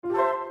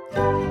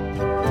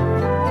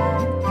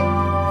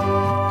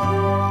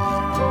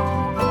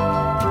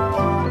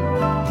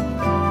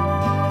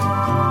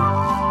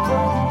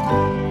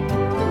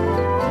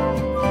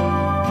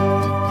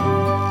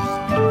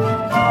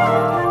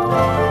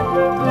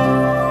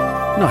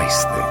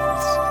Nice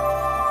Things.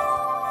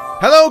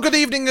 Hello, good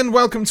evening, and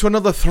welcome to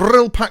another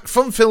thrill-packed,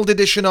 fun-filled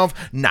edition of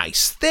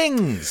Nice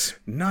Things.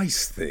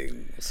 Nice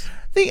Things.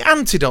 The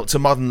antidote to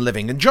modern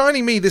living. And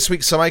joining me this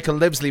week, Sir Michael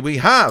Livesley, we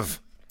have...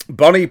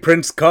 Bonnie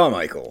Prince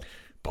Carmichael.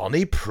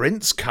 Bonnie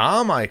Prince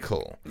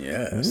Carmichael.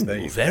 Yes, there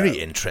you Very go.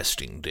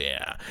 interesting,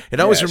 dear. It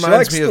always shall I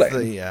reminds me of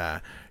explain?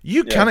 the...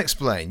 You can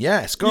explain,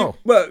 yes, go.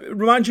 Well, it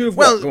reminds you of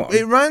what? Go Well, on.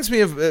 it reminds me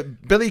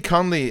of Billy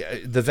Connolly,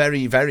 the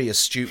very, very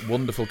astute,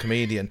 wonderful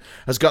comedian,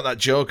 has got that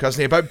joke,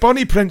 hasn't he, about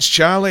Bonnie Prince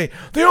Charlie,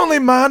 the only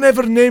man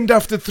ever named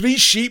after 3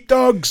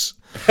 sheepdogs.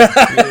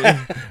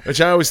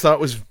 Which I always thought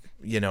was,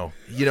 you know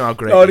how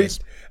great Oh, he is.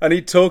 and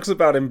he talks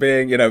about him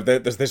being,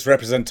 there's this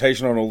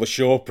representation on all the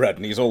shortbread,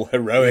 and he's all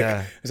heroic.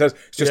 Yeah. He says,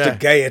 it's just Yeah. a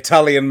gay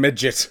Italian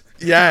midget.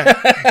 Yeah.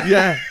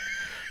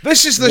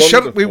 This is the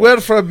Wonderful. shirt we wear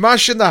for a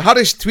mash in the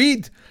Harris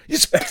Tweed.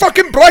 It's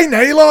fucking Brian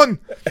Halon.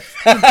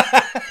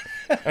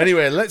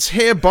 Anyway, let's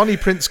hear Bonnie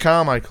Prince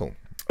Carmichael.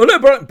 Well,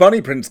 no,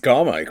 Bonnie Prince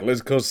Carmichael is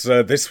because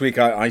this week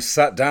I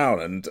sat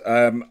down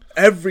and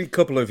every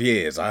couple of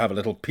years I have a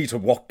little Peter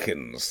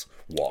Watkins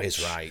watch.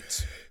 Is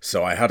right.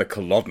 So I had a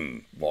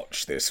Culloden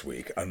watch this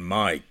week, and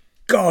my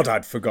God,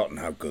 I'd forgotten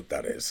how good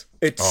that is.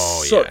 It's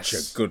such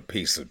a good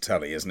piece of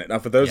telly, isn't it? Now,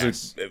 for those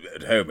who,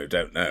 at home who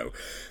don't know,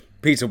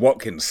 Peter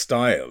Watkins'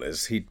 style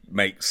is he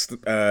makes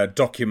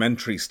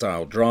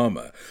documentary-style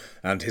drama,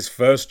 and his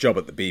first job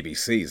at the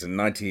BBC is in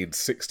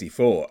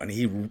 1964, and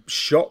he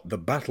shot the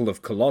Battle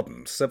of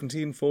Culloden,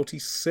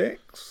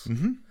 1746? Mm-hmm.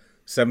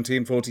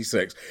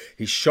 1746.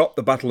 He shot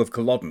the Battle of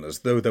Culloden as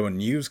though there were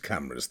news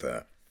cameras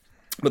there.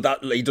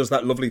 But he does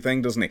that lovely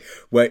thing, doesn't he,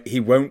 where he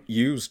won't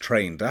use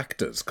trained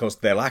actors because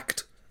they'll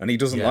act, and he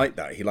doesn't like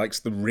that. He likes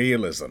the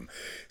realism.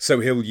 So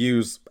he'll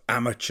use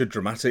amateur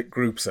dramatic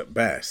groups at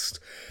best.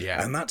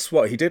 Yeah. And that's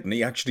what he did, and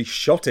he actually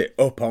shot it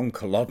up on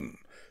Culloden.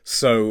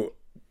 So,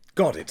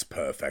 God, it's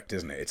perfect,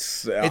 isn't it?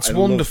 It's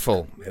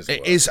wonderful.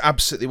 It is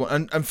absolutely,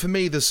 and for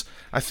me,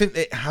 I think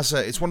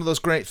it's one of those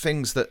great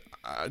things that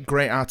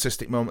great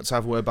artistic moments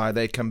have whereby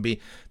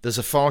there's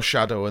a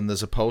foreshadow and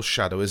there's a post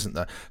shadow, isn't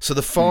there? So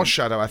the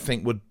foreshadow, I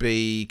think, would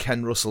be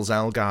Ken Russell's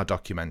Elgar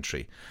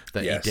documentary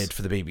that he did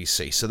for the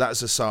BBC. So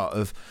that's a sort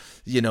of,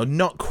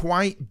 not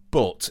quite,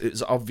 but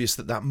it's obvious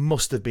that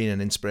must have been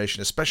an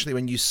inspiration, especially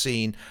when you've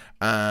seen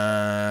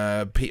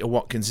Peter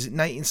Watkins. Is it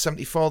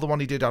 1974, the one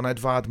he did on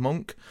Edvard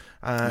Munch?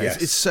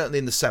 Yes. It's certainly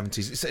in the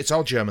 70s. It's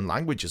all German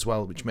language as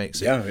well, which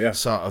makes it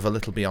sort of a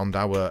little beyond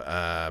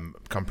our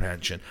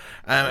comprehension.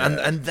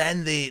 And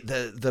then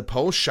the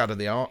post shadow,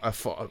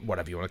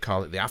 whatever you want to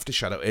call it, the after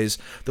shadow, is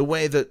the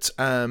way that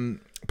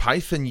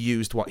Python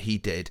used what he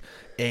did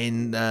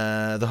in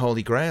the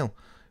Holy Grail,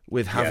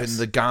 with having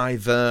the guy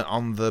there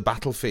on the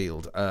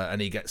battlefield,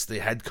 and he gets the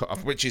head cut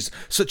off, which is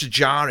such a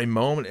jarring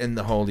moment in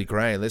the Holy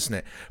Grail, isn't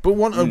it? But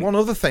one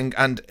other thing,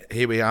 and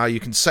here we are, you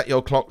can set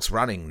your clocks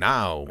running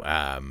now,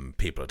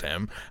 people at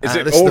home. Is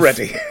it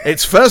already?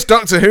 It's first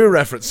Doctor Who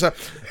reference. So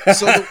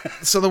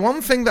the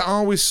one thing that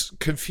always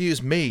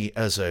confused me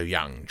as a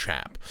young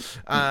chap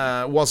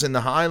was in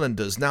the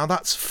Highlanders. Now,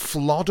 that's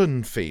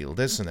Flodden Field,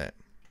 isn't it?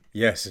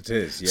 Yes, it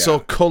is. Yeah. So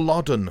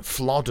Culloden,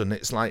 Flodden.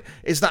 It's like,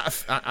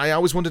 I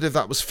always wondered if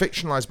that was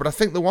fictionalized, but I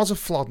think there was a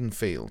Flodden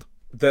Field.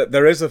 There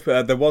was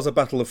a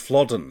Battle of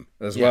Flodden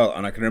as well,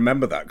 and I can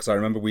remember that because I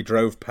remember we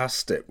drove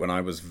past it when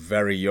I was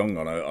very young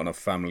on a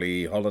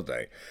family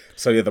holiday.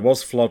 So there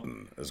was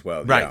Flodden as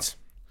well. Right. Yeah.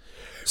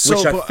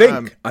 Which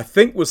I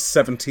think was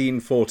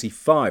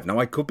 1745. Now,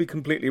 I could be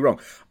completely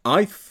wrong.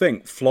 I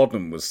think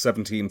Flodden was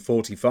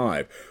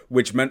 1745,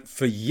 which meant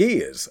for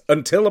years,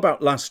 until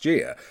about last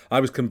year, I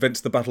was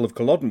convinced the Battle of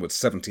Culloden was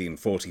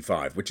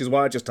 1745, which is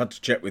why I just had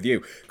to check with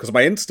you, because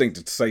my instinct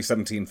is to say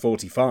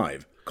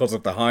 1745 because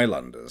of the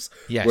Highlanders,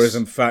 whereas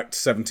in fact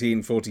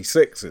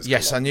 1746 is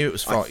Yes, Culloden. I knew it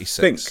was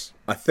 46.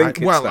 I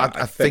think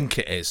I think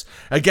it is.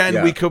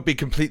 Again, we could be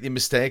completely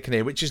mistaken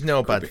here, which is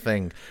no bad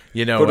thing.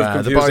 Could have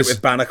confused the boys it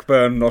with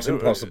Bannockburn, not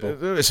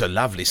impossible. It's a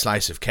lovely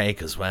slice of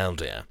cake as well,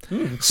 dear.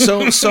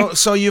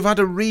 So you've had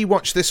a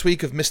rewatch this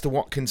week of Mr.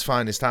 Watkins'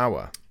 Finest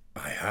Hour.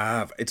 I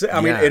have. It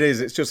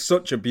is. It's just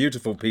such a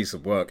beautiful piece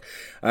of work,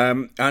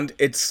 and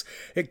it's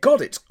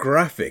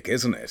graphic,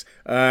 isn't it?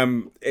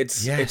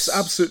 It's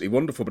absolutely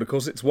wonderful. But of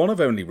course, it's one of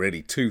only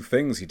really 2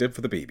 things he did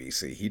for the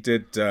BBC. He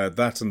did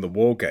that and The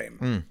War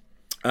Game,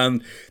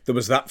 and there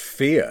was that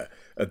fear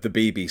at the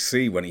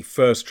BBC when he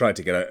first tried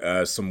to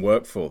get some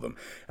work for them,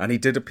 and he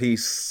did a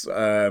piece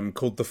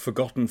called The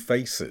Forgotten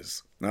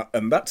Faces. Now,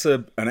 and that's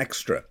an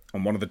extra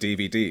on one of the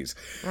DVDs.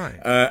 Right.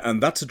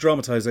 And that's a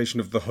dramatisation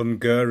of the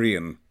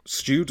Hungarian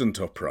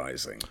student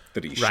uprising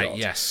that he shot. Right,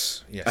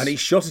 yes. And he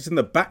shot it in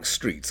the back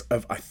streets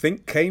of, I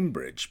think,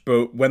 Cambridge,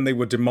 but when they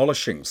were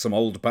demolishing some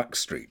old back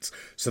streets.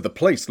 So the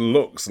place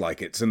looks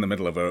like it's in the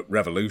middle of a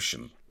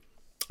revolution.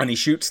 And he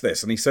shoots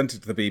this, and he sent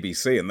it to the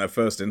BBC, and their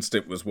first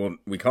instinct was, well,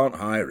 we can't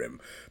hire him,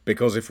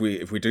 because if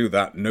we do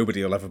that,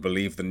 nobody will ever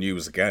believe the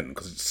news again,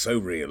 because it's so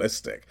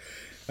realistic.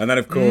 And then,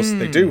 of course,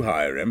 they do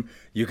hire him.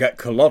 You get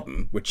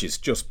Culloden, which is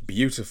just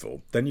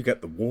beautiful. Then you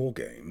get the War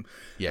Game.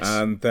 Yes.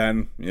 And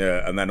then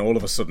all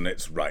of a sudden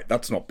it's, right,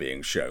 that's not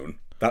being shown.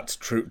 That's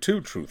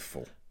too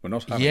truthful. We're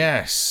not having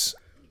Yes.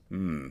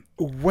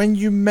 When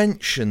you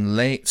mention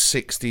late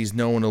 60s,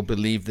 no one will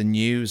believe the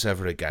news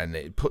ever again,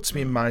 it puts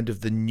me in mind of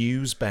the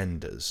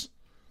Newsbenders.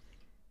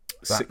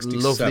 That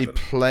 67. lovely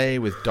play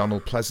with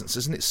Donald Pleasance.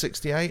 Isn't it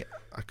 68?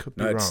 I could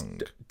be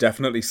wrong.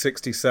 Definitely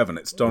 67.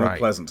 It's Donald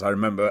Pleasance. I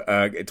remember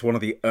it's one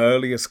of the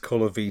earliest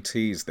colour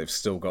VTs they've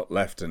still got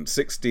left. And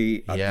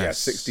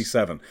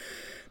 67.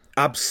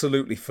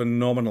 Absolutely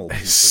phenomenal.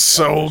 It's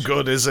so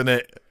good, isn't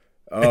it?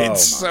 Oh,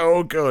 it's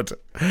so good.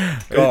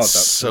 God, it's that's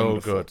so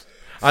wonderful. good.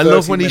 I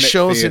love when he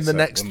shows him the theatre.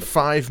 next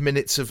Wonderful. 5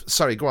 minutes of...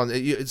 Sorry, go on.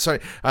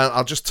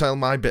 I'll just tell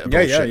my bit of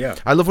bullshit. Yeah.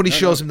 I love when he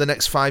shows him the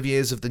next 5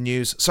 years of the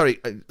news. Sorry,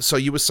 so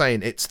you were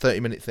saying it's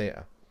 30-minute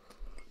theatre?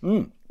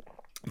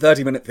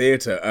 30-minute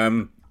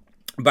theatre.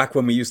 Back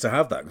when we used to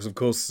have that, because of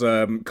course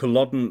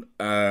Culloden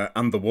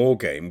and the War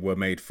Game were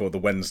made for the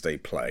Wednesday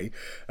play.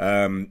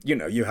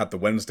 You had the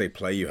Wednesday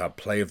play, you had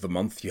Play of the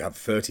Month, you had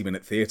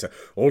 30-minute theatre.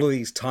 All of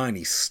these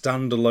tiny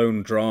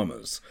standalone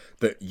dramas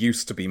that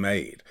used to be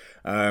made.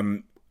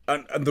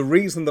 And the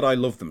reason that I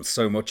love them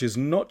so much is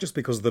not just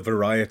because of the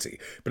variety,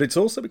 but it's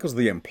also because of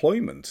the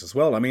employment as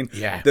well. I mean,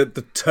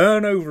 the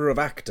turnover of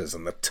actors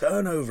and the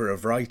turnover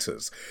of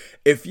writers.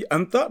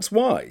 And that's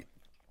why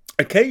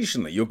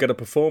occasionally you'll get a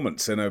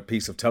performance in a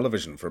piece of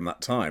television from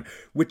that time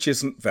which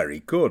isn't very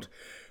good.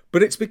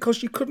 But it's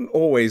because you couldn't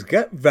always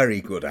get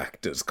very good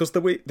actors because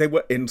they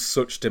were in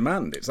such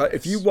demand. It's like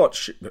if you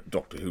watch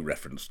Doctor Who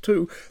reference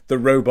to The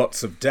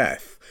Robots of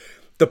Death,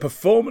 the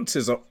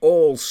performances are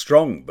all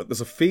strong, but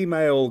there's a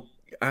female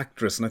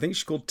actress, and I think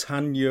she's called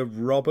Tanya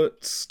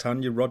Rogers.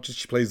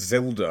 She plays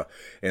Zilda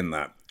in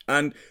that.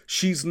 And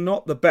she's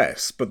not the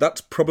best, but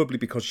that's probably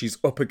because she's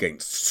up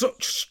against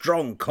such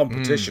strong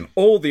competition.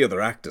 All the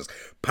other actors,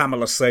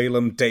 Pamela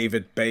Salem,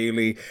 David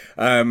Bailey,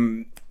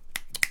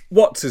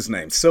 what's his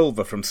name?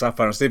 Silver from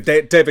Sapphire and Steel,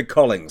 David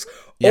Collins.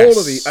 Yes. All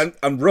of the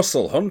and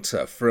Russell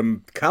Hunter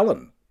from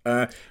Callan.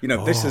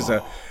 This is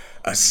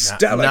a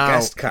stellar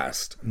guest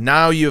cast.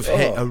 Now you've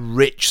hit a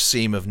rich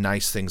seam of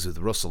nice things with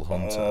Russell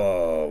Hunter.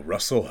 Oh,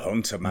 Russell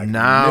Hunter, magnificent.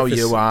 Now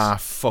you are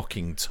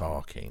fucking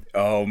talking.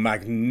 Oh,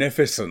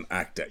 magnificent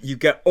actor. You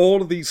get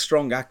all of these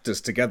strong actors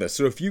together.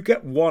 So if you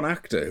get one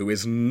actor who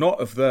is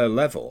not of their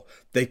level,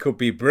 they could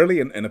be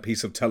brilliant in a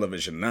piece of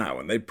television now,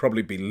 and they'd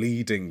probably be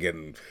leading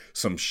in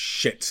some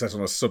shit set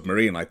on a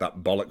submarine like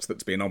that bollocks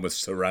that's been on with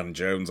Saran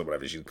Jones or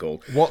whatever she's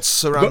called.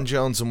 What's Saran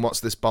Jones and what's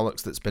this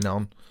bollocks that's been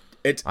on?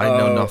 I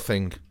know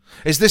nothing.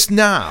 Is this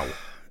now?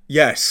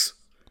 Yes.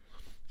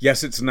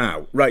 Yes, it's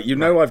now. Right,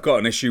 I've got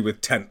an issue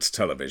with tense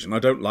television. I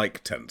don't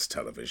like tense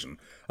television.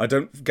 I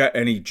don't get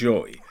any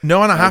joy.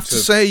 No, and I have to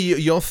say,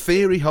 your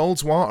theory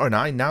holds water, and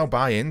I now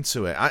buy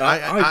into it.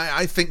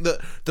 I think that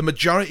the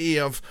majority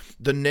of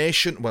the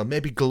nation, well,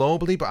 maybe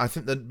globally, but I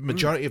think the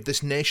majority of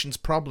this nation's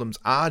problems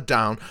are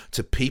down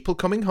to people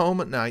coming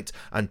home at night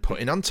and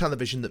putting on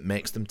television that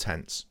makes them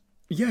tense.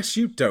 Yes,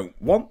 you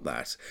don't want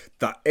that.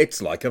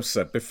 It's like I've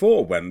said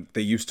before, when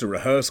they used to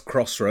rehearse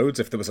Crossroads,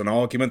 if there was an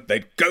argument,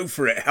 they'd go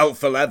for it hell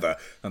for leather,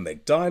 and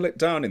they'd dial it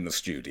down in the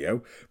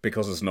studio,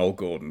 because as Noel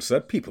Gordon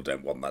said, people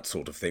don't want that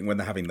sort of thing when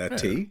they're having their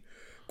tea.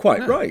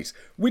 Quite right.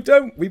 We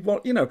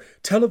want,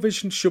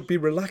 television should be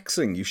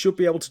relaxing. You should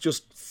be able to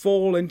just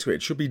fall into it.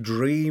 It should be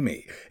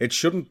dreamy. It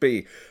shouldn't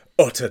be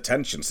utter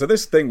tension. So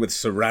this thing with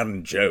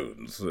Saran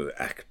Jones, the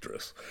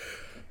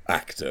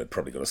actor,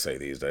 probably got to say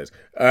these days,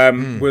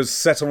 was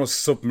set on a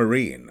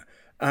submarine,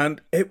 and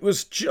it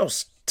was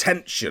just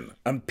tension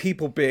and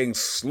people being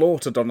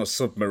slaughtered on a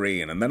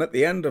submarine. And then at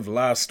the end of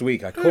last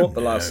week, I caught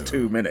the last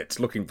 2 minutes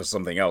looking for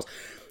something else,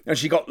 and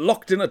she got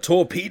locked in a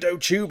torpedo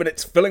tube and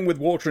it's filling with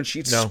water and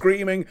she's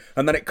screaming,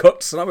 and then it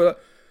cuts, and I was like,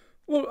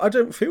 well, I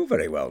don't feel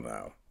very well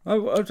now.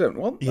 I don't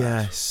want that.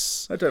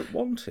 Yes, I don't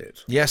want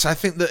it. Yes, I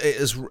think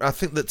that I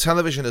think that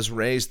television has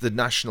raised the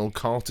national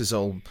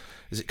cortisol.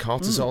 Is it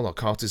cortisol or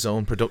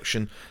cortisone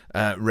production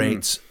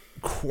rates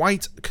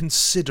quite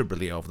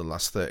considerably over the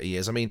last 30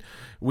 years? I mean,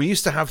 we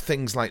used to have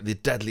things like The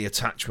Deadly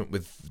Attachment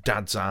with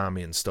Dad's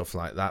Army and stuff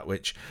like that,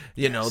 which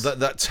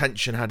that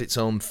tension had its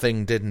own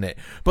thing, didn't it?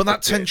 But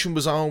that tension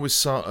was always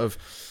sort of.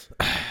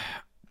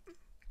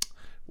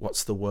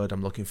 What's the word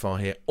I'm looking for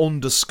here?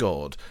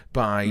 Underscored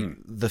by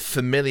the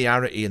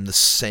familiarity and the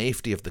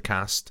safety of the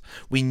cast.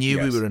 We knew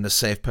we were in a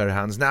safe pair of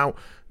hands. Now,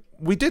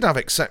 we did have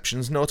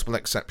exceptions, notable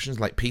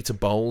exceptions, like Peter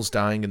Bowles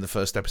dying in the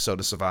first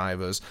episode of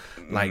Survivors,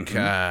 like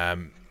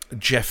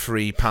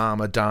Jeffrey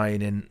Palmer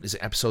dying in, is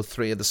it episode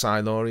 3 of The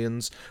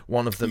Silurians?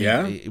 One of them,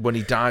 when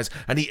he dies,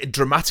 and he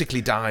dramatically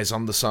dies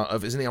on the sort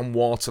of, isn't he on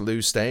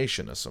Waterloo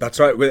Station or something? That's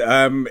right.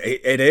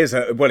 It is.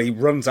 He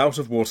runs out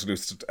of Waterloo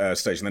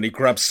Station, then he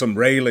grabs some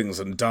railings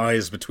and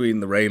dies between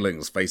the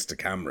railings, face to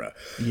camera.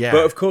 Yeah.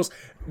 But of course,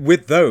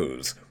 with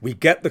those, we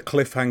get the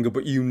cliffhanger,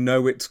 but you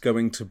know it's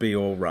going to be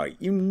all right.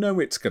 You know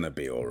it's going to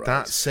be all right.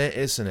 That's it,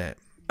 isn't it?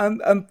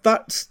 And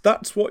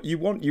that's what you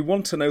want. You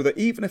want to know that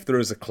even if there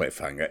is a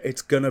cliffhanger,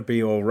 it's going to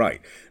be all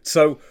right.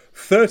 So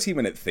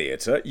 30-minute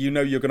theatre, you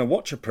know you're going to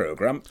watch a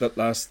programme that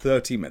lasts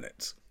 30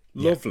 minutes.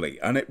 Lovely.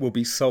 Yeah. And it will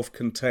be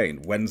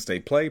self-contained. Wednesday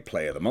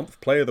play of the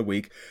month, play of the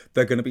week.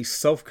 They're going to be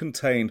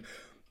self-contained,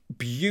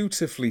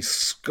 beautifully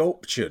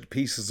sculptured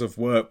pieces of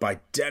work by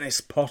Dennis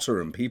Potter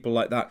and people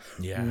like that.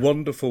 Yeah.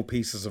 Wonderful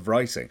pieces of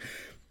writing.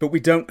 But we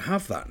don't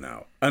have that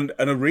now. And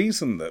a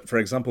reason that, for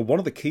example, one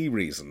of the key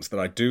reasons that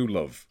I do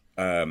love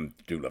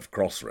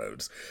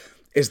Crossroads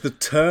is the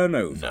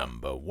turnover.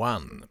 Number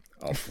one.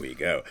 Off we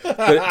go.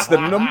 It's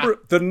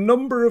the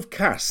number of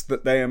cast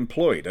that they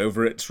employed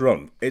over its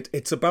run.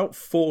 It's about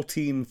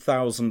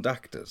 14,000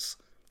 actors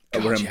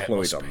that were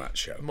employed on that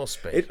show.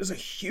 Must be. It was a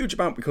huge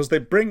amount because they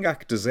bring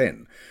actors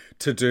in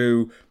to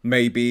do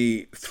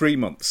maybe 3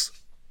 months.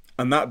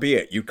 And that'd be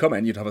it. You'd come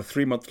in, you'd have a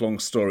 3-month-long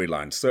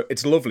storyline. So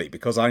it's lovely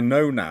because I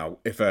know now,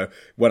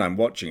 when I'm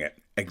watching it,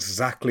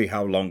 exactly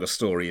how long a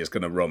story is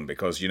going to run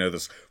because,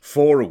 there's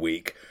 4 a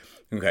week.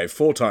 Okay,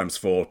 4 times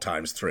 4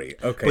 times 3.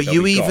 Okay, but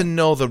you even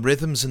know the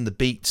rhythms and the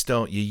beats,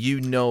 don't you? You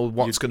know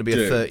what's going to be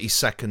a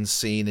 30-second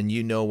scene, and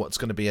you know what's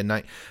going to be a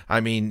night. I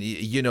mean,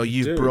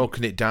 you've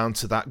broken it down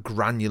to that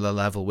granular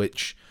level,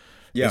 which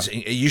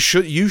you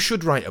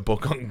should write a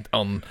book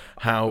on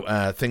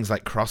how things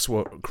like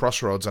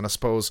Crossroads, and I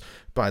suppose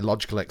by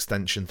logical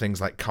extension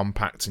things like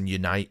Compact and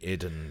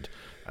United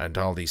and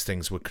all these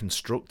things were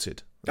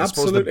constructed.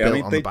 Absolutely, I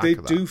mean they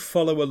do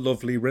follow a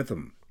lovely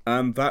rhythm.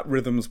 And that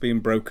rhythm's been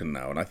broken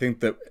now. And I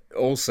think that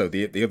also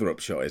the other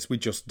upshot is we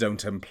just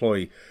don't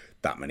employ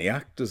that many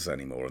actors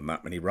anymore and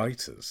that many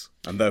writers.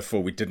 And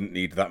therefore we didn't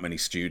need that many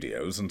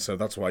studios. And so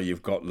that's why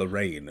you've got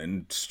Lorraine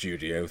in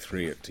Studio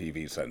 3 at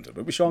TV Centre.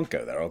 But we shan't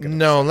go there.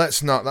 No,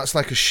 let's not. That's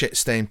like a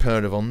shit-stained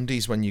pair of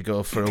undies when you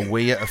go for a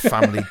wee at a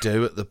family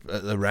do at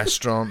the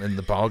restaurant in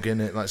the bog,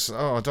 innit? Like,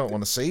 I don't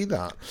want to see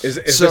that. Is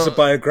this a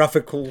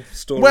biographical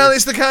story? Well,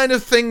 it's the kind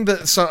of thing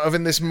that sort of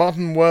in this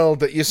modern world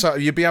that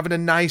you'd be having a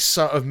nice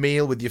sort of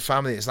meal with your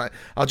family. It's like,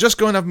 I'll just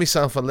go and have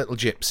myself a little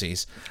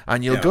gypsies,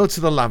 and you'll go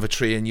to the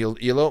lavatory and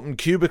you'll open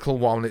cubicle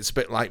 1. It's a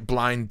bit like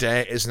Blind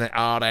Date, isn't it?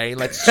 RA,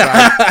 let's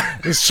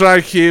try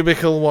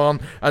cubicle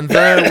 1, and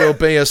there will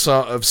be a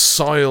sort of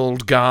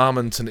soiled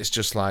garment, and it's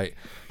just like,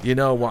 you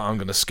know what, I'm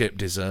going to skip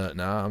dessert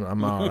now.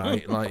 I'm all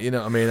right. Like, you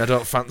know what I mean? I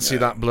don't fancy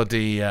that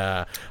bloody...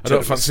 I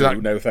don't fancy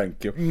that... No,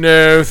 thank you.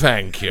 No,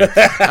 thank you.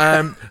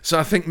 So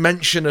I think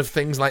mention of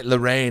things like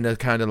Lorraine are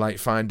kind of like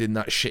finding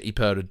that shitty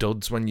pair of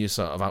duds when you're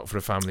sort of out for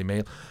a family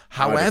meal.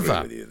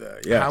 However,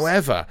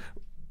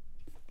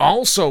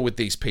 also with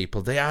these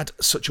people, they had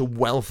such a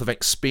wealth of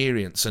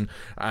experience, and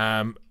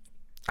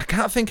I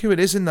can't think who it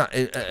is in that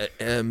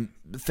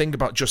thing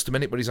about Just a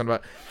Minute, but he's on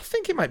about. I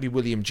think it might be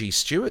William G.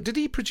 Stewart. Did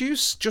he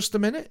produce Just a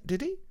Minute?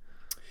 Did he?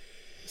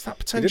 Is that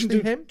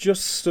potentially him?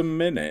 Just a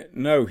Minute.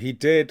 No, he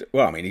did.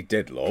 Well, I mean, he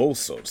did all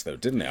sorts, though,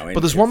 didn't he? I mean,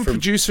 but there's one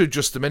producer of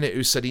Just a Minute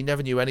who said he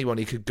never knew anyone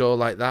he could go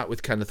like that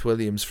with Kenneth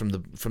Williams from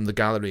the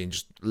gallery and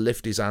just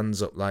lift his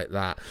hands up like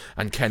that,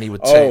 and Kenny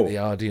would take the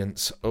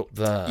audience up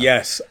there.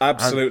 Yes,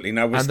 absolutely.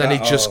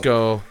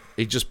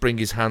 He'd just bring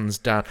his hands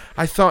down.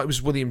 I thought it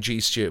was William G.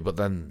 Stewart, but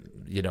then,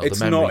 it's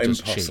the memory not does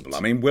impossible. cheat.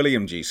 I mean,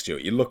 William G.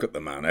 Stewart, you look at the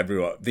man,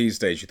 everyone these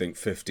days you think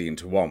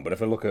 15-1, but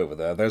if I look over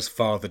there's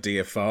Father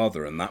Dear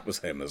Father, and that was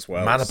him as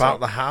well. Man About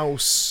the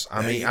House.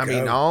 I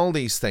mean, all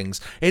these things.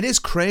 It is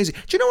crazy. Do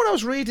you know what I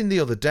was reading the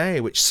other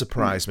day, which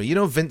surprised me? You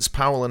know Vince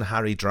Powell and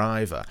Harry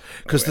Driver?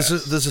 Because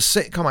there's a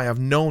sitcom I have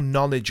no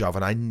knowledge of,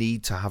 and I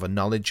need to have a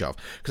knowledge of,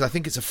 because I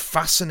think it's a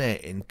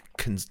fascinating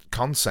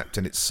concept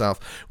in itself,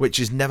 which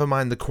is never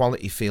mind the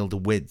quality, feel the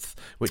width,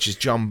 which is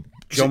John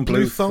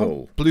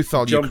Bluthal,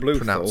 you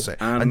pronounce it,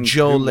 and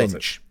Joe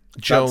Lynch.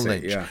 Joe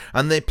Lynch.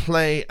 And they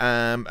play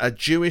a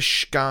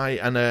Jewish guy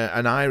and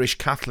an Irish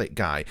Catholic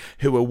guy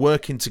who are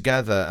working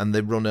together, and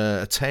they run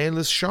a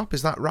tailor's shop.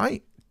 Is that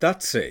right?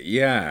 That's it,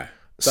 yeah.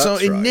 So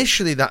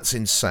initially that's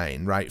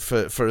insane, right?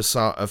 For a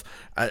sort of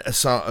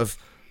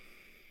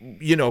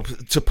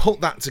to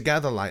put that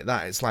together like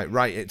that, it's like,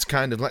 right, it's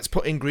kind of, let's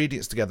put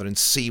ingredients together and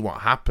see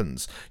what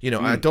happens.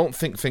 I don't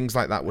think things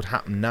like that would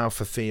happen now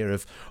for fear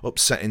of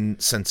upsetting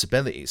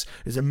sensibilities.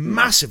 It's a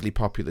massively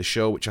popular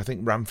show, which I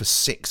think ran for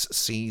 6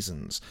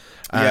 seasons,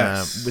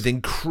 with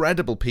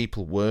incredible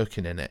people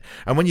working in it.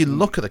 And when you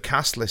look at the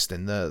cast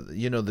listing,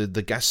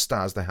 the guest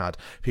stars they had,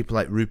 people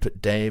like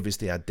Rupert Davies,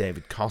 they had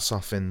David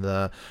Kossoff in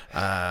there.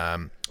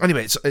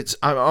 Anyway,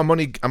 I'm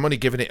only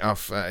giving it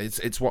off.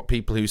 It's what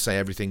people who say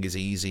everything is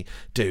easy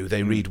do.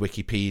 They read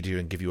Wikipedia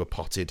and give you a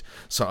potted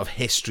sort of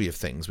history of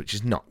things, which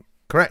is not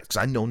correct because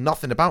I know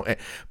nothing about it.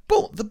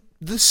 But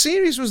the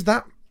series was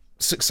that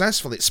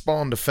successful; it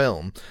spawned a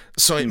film,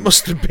 so it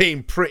must have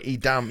been pretty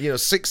damn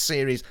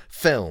 6-series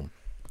film.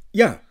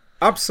 Yeah.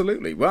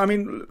 Absolutely. Well, I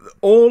mean,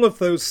 all of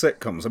those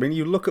sitcoms. I mean,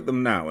 you look at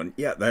them now, and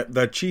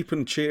they're cheap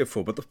and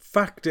cheerful. But the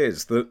fact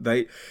is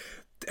that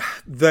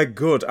they're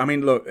good. I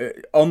mean, look,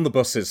 On the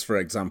Buses, for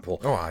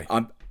example.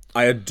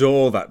 I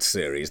adore that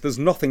series. There's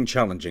nothing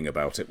challenging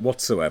about it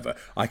whatsoever.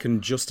 I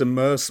can just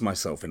immerse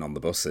myself in on the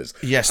buses.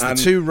 Yes, the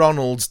two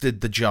Ronalds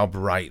did the job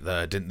right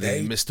there, didn't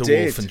they? Mr.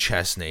 Wolf and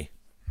Chesney.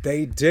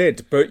 They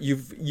did, but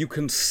you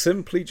can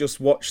simply just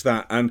watch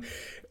that, and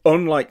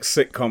unlike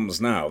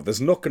sitcoms now, there's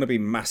not going to be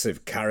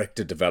massive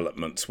character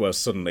developments where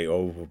suddenly,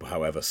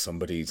 however,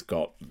 somebody's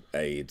got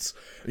AIDS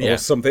or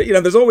something.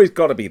 There's always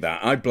got to be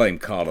that. I blame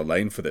Carla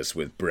Lane for this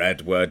with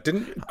Bread, where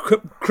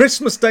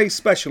Christmas Day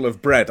special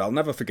of Bread, I'll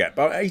never forget,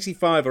 about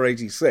 85 or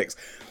 86.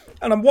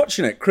 And I'm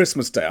watching it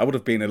Christmas Day, I would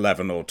have been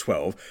 11 or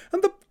 12,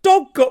 and the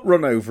dog got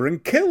run over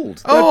and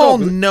killed.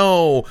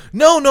 No,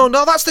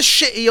 that's the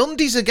shitty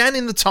undies again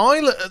in the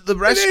toilet at the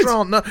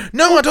restaurant.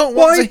 No, I don't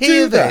want to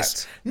hear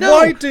this. No,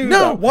 why do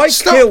that? Why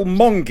kill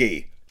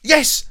Mongie?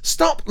 Yes,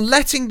 stop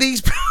letting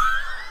these...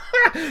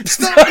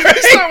 Stop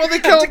what they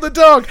called the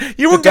dog.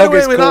 You wouldn't get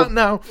away with that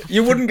now.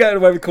 You wouldn't get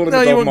away with calling the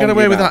dog Mongie. No, you wouldn't get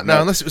away with that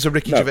now, unless it was a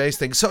Ricky Gervais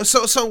thing. So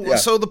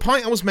the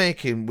point I was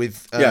making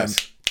with...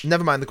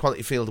 Never mind the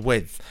quality field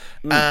width.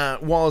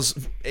 Was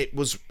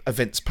a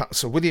Vince Powell.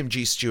 So William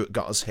G. Stewart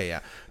got us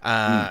here,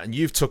 and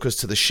you've took us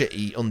to the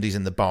shitty undies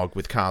in the bog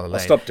with Carla Lane. I'll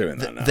stop doing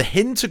that now. The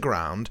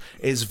hinterground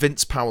is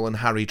Vince Powell and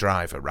Harry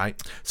Driver,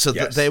 right? So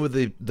they were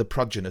the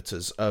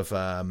progenitors of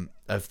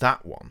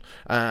that one,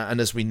 and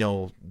as we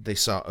know, they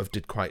sort of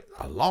did quite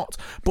a lot.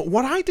 But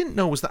what I didn't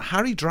know was that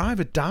Harry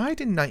Driver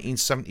died in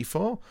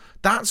 1974.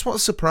 That's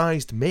what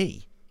surprised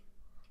me.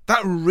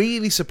 That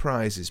really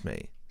surprises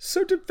me.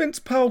 So did Vince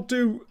Powell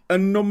do a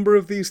number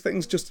of these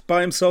things just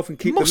by himself and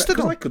keep them? Because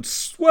I could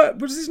swear,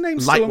 was his name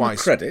still on the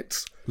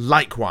credits?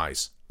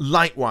 Likewise,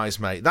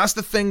 mate. That's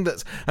the thing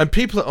and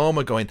people at home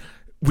are going,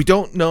 we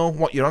don't know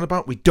what you're on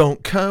about. We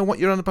don't care what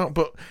you're on about.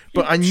 But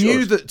I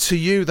knew that to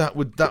you that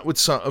would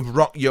sort of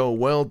rock your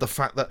world. The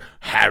fact that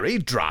Harry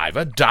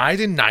Driver died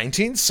in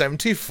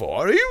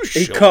 1974. Are you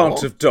sure? He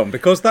can't have done,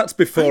 because that's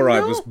before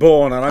I was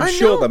born, and I'm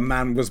sure the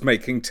man was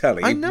making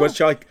telly,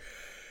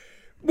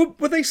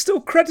 Were they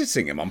still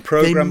crediting him on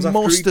programmes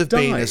after he died? They must have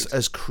been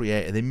as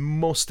creator. They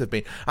must have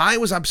been. I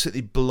was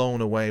absolutely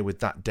blown away with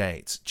that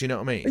date. Do you know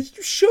what I mean? Are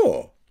you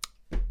sure?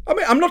 I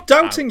mean, I'm not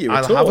doubting you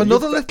at all. I'll have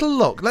another little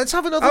look. Let's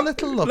have another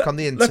little look on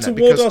the internet. Let's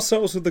award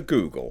ourselves with the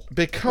Google.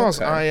 Because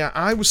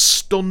I was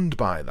stunned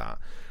by that.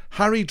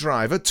 Harry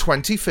Driver,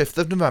 25th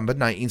of November,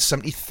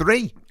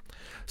 1973.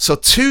 So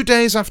 2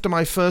 days after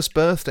my first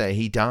birthday,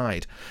 he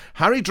died.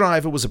 Harry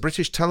Driver was a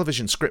British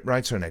television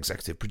scriptwriter and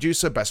executive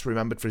producer, best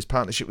remembered for his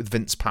partnership with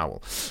Vince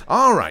Powell.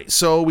 All right,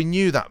 so we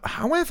knew that.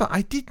 However,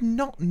 I did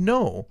not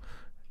know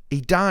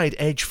he died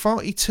age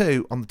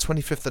 42 on the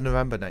 25th of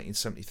November,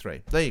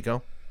 1973. There you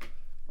go.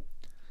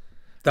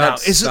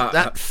 Isn't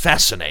that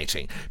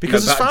fascinating?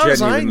 Because as far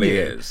as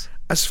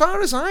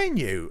I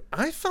knew,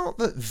 I thought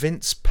that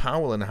Vince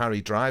Powell and Harry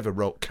Driver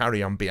wrote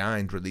Carry On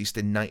Behind, released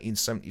in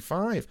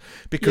 1975.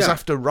 Because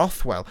after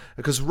Rothwell,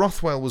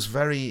 was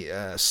very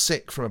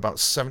sick from about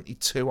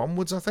 72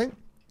 onwards, I think.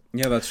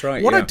 Yeah, that's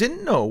right. What I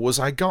didn't know was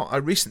I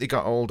recently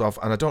got hold of,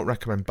 and I don't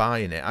recommend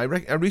buying it, I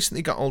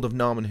recently got hold of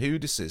Norman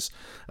Hudis's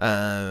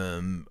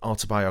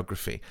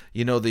autobiography.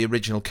 You know, the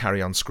original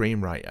Carry On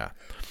screenwriter.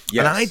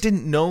 Yes. And I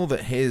didn't know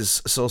that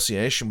his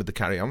association with the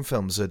Carry On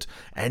films had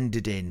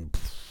ended in...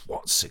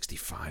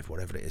 65,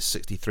 whatever it is,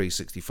 63,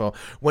 64,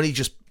 when he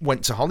just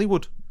went to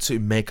Hollywood to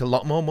make a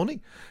lot more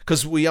money.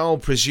 Because we all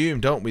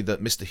presume, don't we,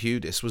 that Mr.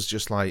 Hudis was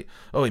just like,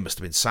 he must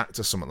have been sacked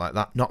or something like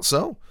that. Not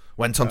so.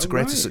 Went on to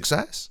greater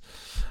success.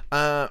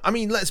 I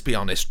mean, let's be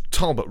honest,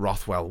 Talbot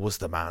Rothwell was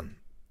the man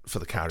for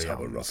the Carry On.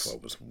 Talbot Rothwell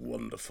was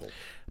wonderful.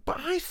 But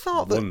I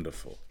thought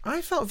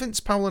Vince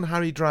Powell and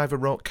Harry Driver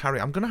wrote Carry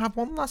On. I'm going to have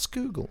one last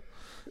Google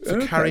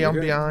for Carry On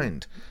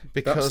Behind.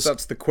 Because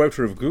that's the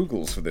quota of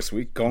Googles for this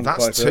week. Gone.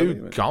 That's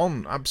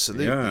gone.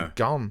 Absolutely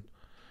gone.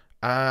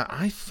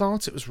 I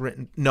thought it was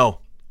written. No,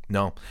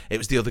 it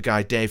was the other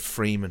guy, Dave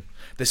Freeman.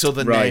 This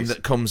other name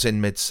that comes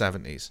in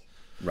mid-70s.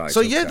 Right.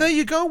 So there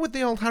you go with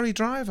the old Harry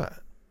Driver.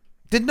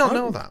 Did not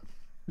know that.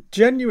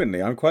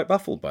 Genuinely, I'm quite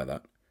baffled by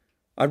that.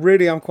 I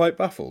really am quite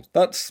baffled.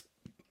 That's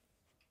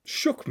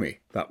shook me,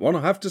 that one,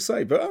 I have to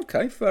say. But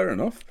okay, fair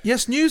enough.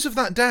 Yes, news of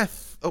that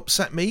death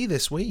upset me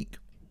this week,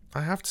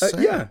 I have to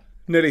say.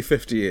 Nearly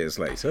 50 years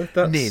later.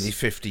 Nearly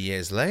 50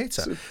 years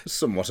later.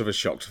 Somewhat of a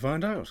shock to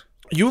find out.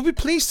 You will be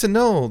pleased to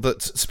know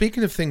that,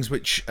 speaking of things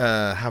which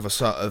have a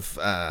sort of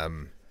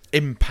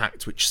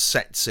impact which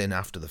sets in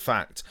after the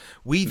fact,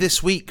 we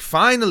this week,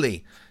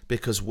 finally,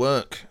 because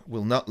work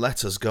will not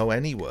let us go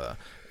anywhere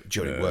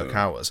during work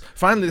hours,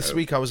 finally this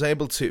week I was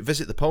able to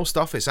visit the post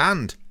office,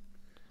 and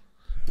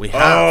we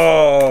have...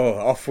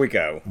 off we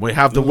go. We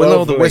have the Will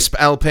o' the Wisp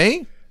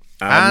LP.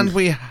 And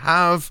we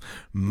have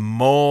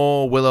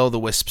more Will o' the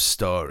Wisp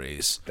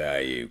stories.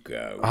 There you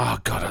go. Oh,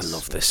 God, I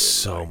love this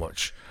so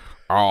much.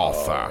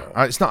 Arthur.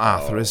 It's not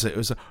Arthur, is it? It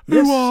was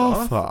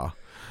Arthur.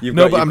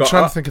 I'm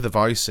trying to think of the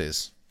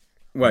voices.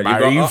 Well,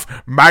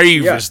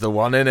 Maeve is the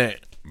one, innit?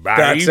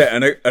 That's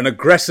it. An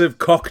aggressive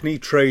Cockney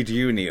trade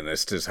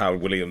unionist is how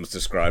Williams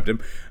described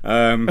him.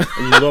 Love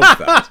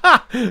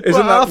that. Isn't that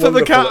Arthur wonderful?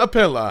 the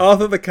Caterpillar.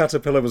 Arthur the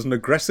Caterpillar was an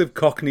aggressive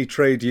Cockney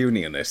trade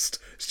unionist.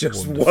 It's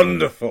just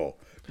wonderful.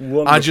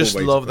 I just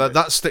love that.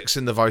 That sticks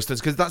in the voice,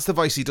 because that's the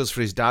voice he does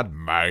for his dad,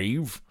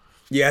 Maeve.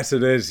 Yes,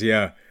 it is,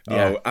 yeah.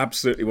 Oh,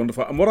 absolutely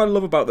wonderful. And what I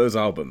love about those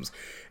albums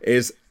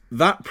is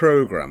that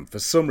programme, for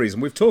some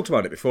reason, we've talked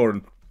about it before,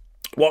 and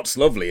what's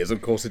lovely is,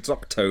 of course, it's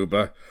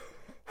October.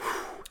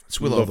 It's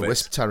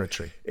Will-O-the-Wisp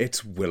territory.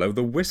 It's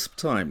Will-O-the-Wisp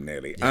time,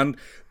 nearly. Yeah. And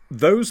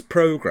those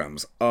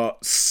programmes are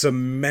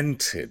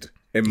cemented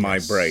in my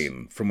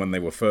brain from when they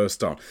were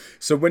first on.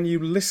 So when you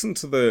listen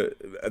to the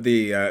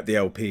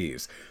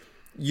LPs,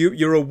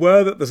 you're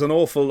aware that there's an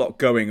awful lot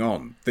going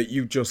on, that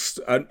you just,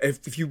 and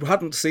if you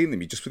hadn't seen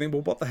them, you just think,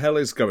 well, what the hell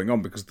is going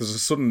on? Because there's a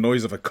sudden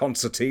noise of a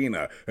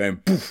concertina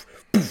and poof,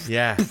 poof,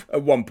 poof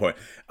at one point.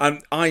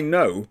 And I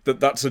know that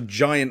that's a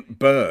giant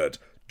bird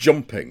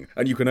jumping,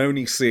 and you can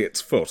only see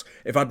its foot.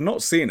 If I'd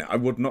not seen it, I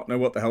would not know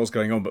what the hell's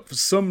going on. But for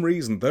some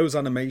reason, those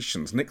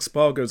animations, Nick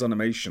Spargo's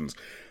animations,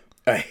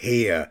 are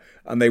here,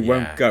 and they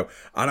won't go.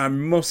 And I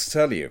must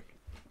tell you,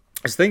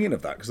 I was thinking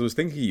of that because I was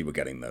thinking you were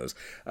getting those.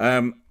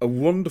 A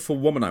wonderful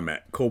woman I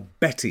met called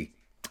Betty.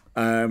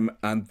 And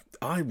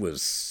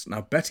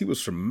Betty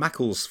was from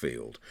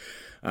Macclesfield.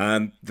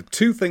 And the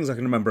two things I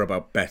can remember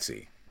about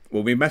Betty,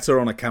 well, we met her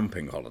on a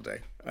camping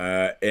holiday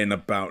in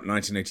about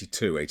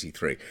 1982,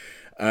 83.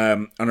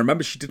 And I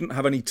remember she didn't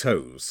have any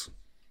toes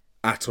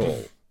at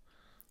all.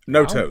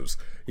 No toes.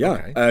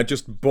 Yeah, okay.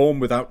 Just born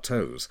without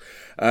toes,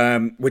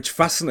 which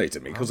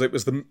fascinated me because it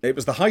was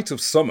the height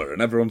of summer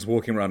and everyone's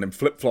walking around in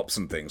flip-flops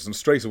and things, and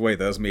straight away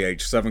there's me,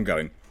 age 7,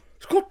 going,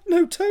 "She's got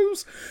no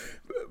toes."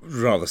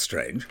 Rather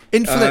strange.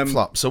 In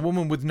flip-flops, a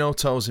woman with no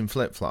toes in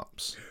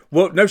flip-flops.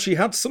 Well, no, she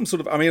had some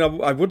sort of. I mean,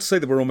 I would say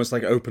they were almost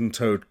like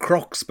open-toed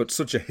Crocs, but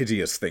such a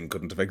hideous thing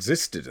couldn't have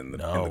existed in the.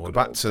 No, we're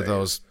back to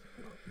those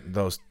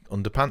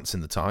underpants in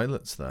the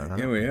toilets there.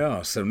 Here we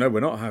are. So no, we're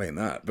not having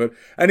that. But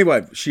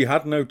anyway, she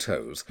had no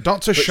toes.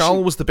 Dr.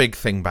 Scholl was the big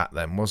thing back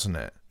then, wasn't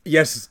it?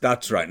 Yes,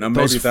 that's right. Now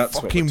maybe that's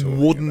fucking what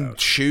we're wooden about.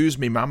 Shoes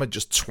me mama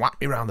just twat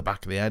me round the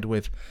back of the head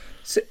with.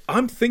 See,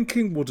 I'm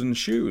thinking wooden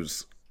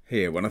shoes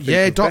here when I think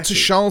of Dr. Betty.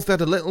 Scholl's, they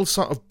had a little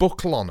sort of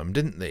buckle on them,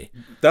 didn't they?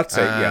 That's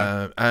it,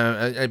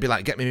 yeah. It'd be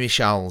like, get me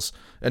Shawls.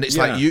 And it's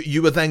like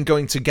you were then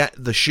going to get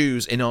the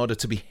shoes in order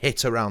to be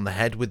hit around the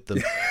head with them.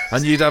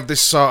 And you'd have this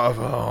sort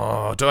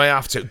of, do I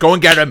have to? Go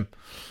and get them.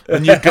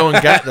 And you'd go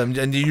and get them.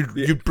 And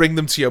you'd bring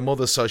them to your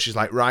mother. So she's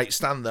like, right,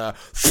 stand there.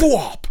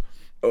 Thwop!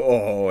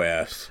 Oh,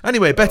 yes.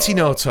 Anyway, Betty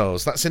No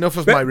Toes. That's enough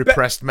of my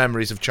repressed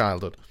memories of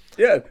childhood.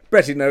 Yeah,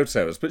 Betty No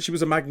Toes. But she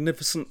was a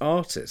magnificent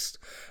artist.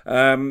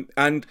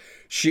 And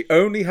she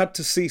only had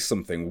to see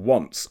something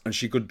once. And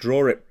she could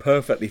draw it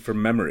perfectly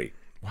from memory.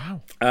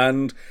 Wow.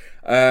 And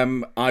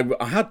I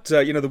had,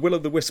 the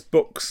Will-O-the-Wisp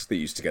books that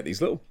you used to get,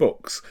 these little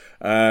books,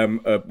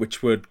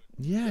 which were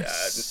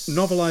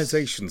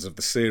novelizations of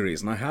the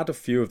series, and I had a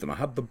few of them. I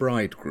had The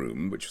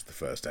Bridegroom, which was the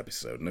first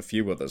episode, and a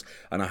few others.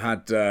 And I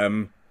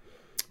had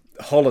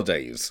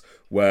Holidays,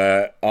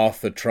 where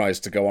Arthur tries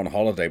to go on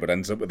holiday but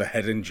ends up with a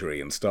head injury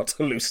and starts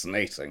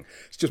hallucinating.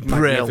 It's just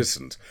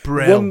magnificent.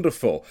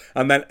 Wonderful.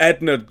 And then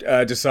Edna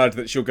decided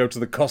that she'll go to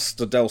the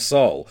Costa del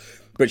Sol,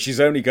 but she's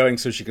only going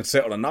so she can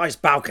sit on a nice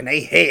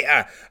balcony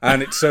here,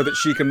 and it's so that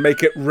she can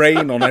make it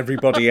rain on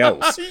everybody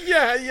else.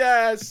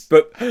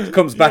 But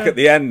comes back at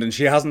the end, and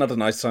she hasn't had a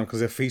nice time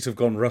because her feet have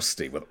gone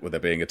rusty with there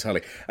being a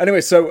telly.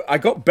 Anyway, so I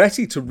got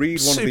Betty to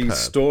read one of these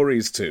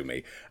stories to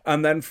me,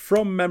 and then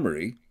from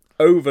memory,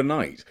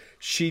 overnight,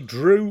 she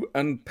drew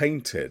and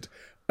painted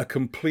a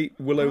complete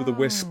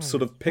Will-O-the-Wisp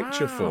sort of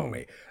picture for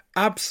me.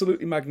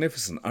 Absolutely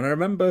magnificent. And I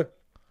remember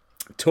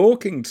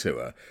talking to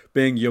her,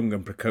 being young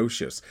and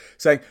precocious,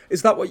 saying,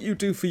 "Is that what you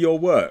do for your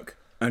work?"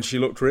 And she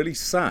looked really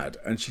sad,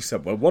 and she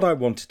said, "Well, what I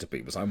wanted to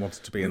be was I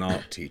wanted to be an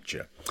art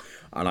teacher,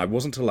 and I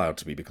wasn't allowed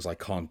to be because I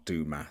can't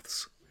do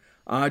maths."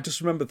 I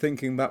just remember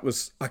thinking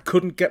I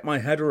couldn't get my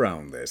head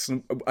around this,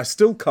 and I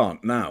still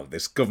can't now,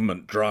 this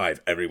government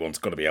drive, everyone's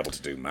got to be able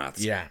to do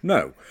maths. Yeah.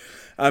 No.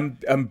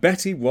 And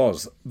Betty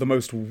was the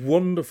most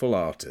wonderful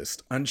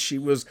artist, and she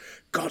was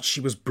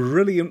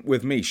brilliant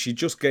with me. She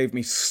just gave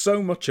me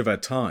so much of her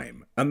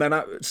time. And then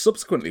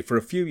subsequently, for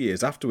a few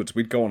years afterwards,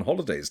 we'd go on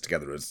holidays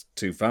together as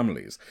two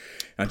families.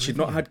 And she'd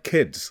not had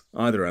kids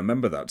either, I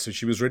remember that. So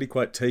she was really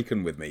quite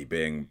taken with me,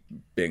 being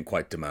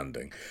quite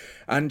demanding.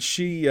 And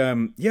she, I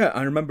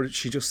remember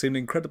she just seemed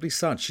incredibly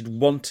sad. She'd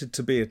wanted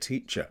to be a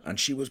teacher, and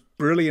she was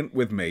brilliant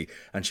with me,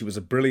 and she was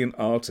a brilliant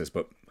artist,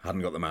 but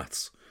hadn't got the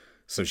maths.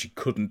 So she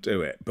couldn't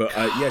do it. But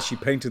she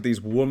painted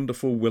these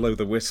wonderful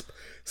Will-O-the-Wisp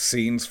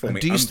scenes for me.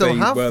 Do you still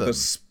have them? The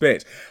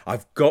spit.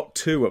 I've got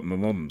two at my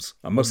mum's.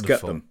 I must get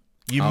them.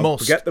 You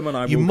must get them, and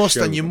I will you must,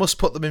 show and you them. must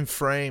put them in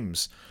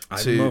frames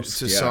to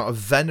sort of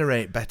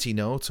venerate Betty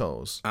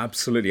Notos.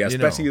 Absolutely, yes.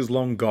 Betty is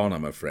long gone,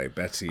 I'm afraid.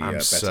 Betty died.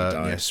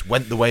 Yes,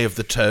 went the way of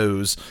the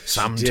toes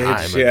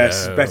sometime ago.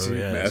 Yes,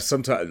 Betty.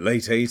 Sometime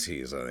late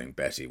 80s, I think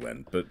Betty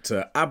went. But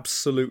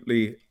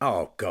absolutely,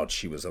 oh God,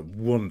 she was a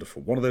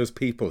wonderful one of those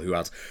people who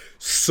had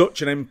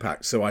such an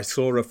impact. So I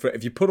saw her.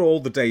 If you put all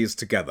the days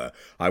together,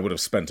 I would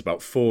have spent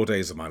about 4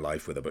 days of my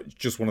life with her. But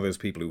just one of those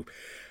people who,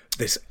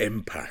 this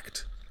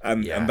impact.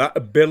 And that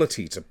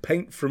ability to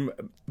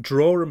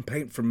draw and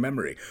paint from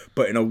memory,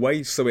 but in a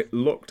way so it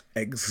looked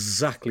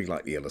exactly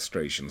like the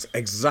illustrations,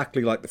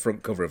 exactly like the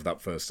front cover of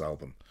that first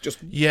album.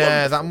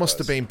 That must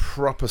have been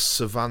proper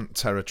savant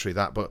territory.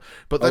 But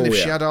then if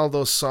she had all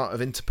those sort of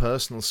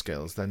interpersonal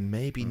skills, then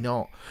maybe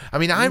not. I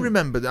mean, I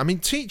remember. I mean,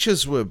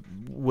 teachers were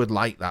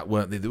like that,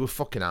 weren't they? They were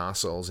fucking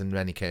arseholes in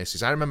many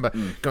cases. I remember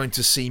going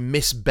to see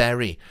Miss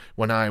Berry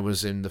when I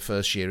was in the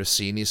first year of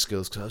senior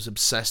schools because I was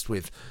obsessed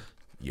with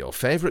your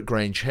favourite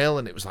Grange Hill,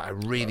 and it was like I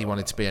really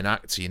wanted to be an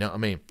actor, you know what I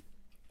mean?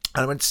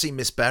 And I went to see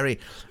Miss Berry,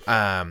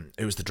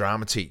 who was the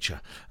drama teacher,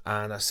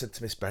 and I said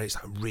to Miss Berry,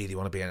 I really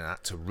want to be an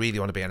actor, really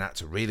want to be an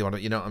actor, really want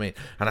to, you know what I mean?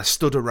 And I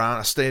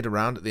stayed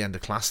around at the end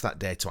of class that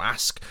day to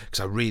ask, because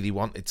I really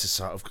wanted to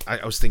sort of,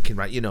 I was thinking,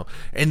 right, you know,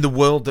 in the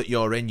world that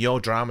you're in, your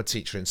drama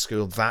teacher in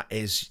school, that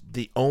is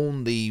the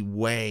only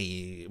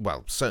way,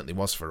 well, certainly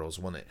was for us,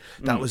 wasn't it?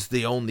 That was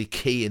the only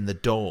key in the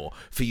door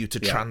for you to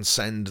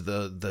transcend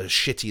the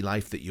shitty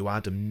life that you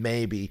had and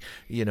maybe,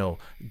 you know,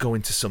 go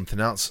into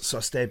something else. So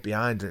I stayed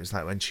behind, and it was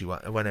like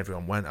when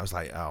everyone went, I was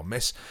like, oh,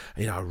 miss,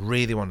 you know, I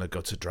really want to go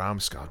to drama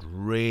school. I'd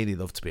really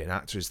love to be an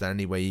actor. Is there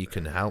any way you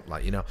can help?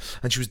 Like, you know,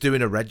 and she was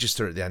doing a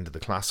register at the end of the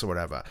class or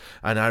whatever.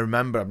 And I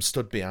remember I'm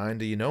stood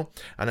behind her, you know,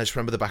 and I just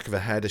remember the back of her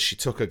head as she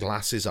took her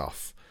glasses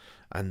off.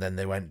 And then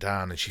they went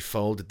down and she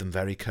folded them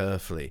very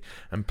carefully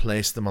and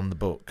placed them on the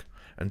book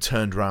and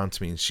turned round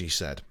to me and she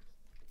said,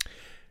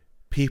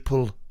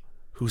 people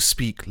who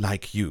speak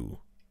like you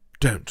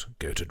don't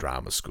go to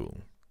drama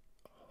school.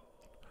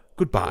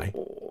 Goodbye.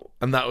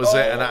 And that was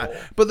it.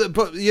 And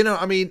but you know,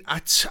 I mean,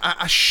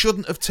 I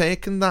shouldn't have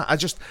taken that.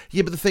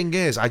 But the thing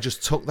is, I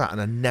just took that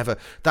and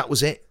that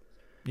was it.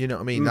 You know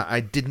what I mean? That I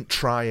didn't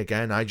try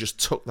again. I just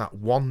took that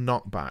one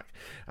knockback.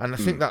 And I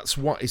think that's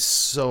what is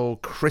so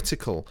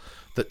critical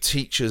that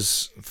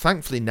teachers,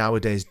 thankfully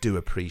nowadays, do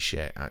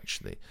appreciate,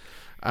 actually.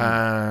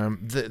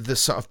 The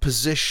sort of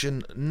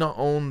position not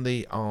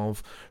only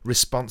of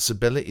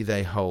responsibility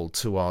they hold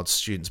towards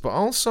students, but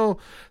also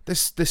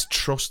this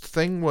trust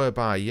thing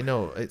whereby, you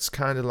know, it's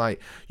kind of like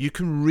you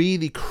can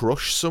really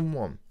crush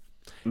someone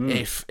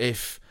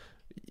if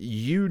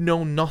you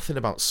know nothing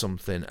about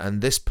something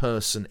and this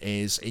person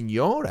is, in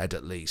your head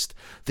at least,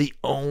 the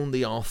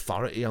only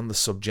authority on the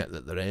subject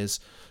that there is.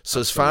 So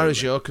Absolutely. As far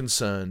as you're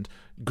concerned,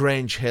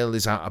 Grange Hill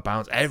is out of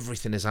bounds.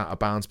 Everything is out of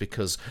bounds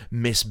because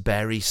Miss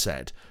Berry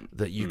said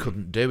that you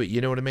couldn't do it. You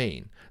know what I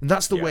mean? And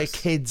that's the way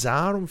kids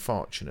are,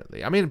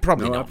 unfortunately. I mean,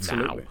 probably not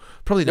absolutely. Now.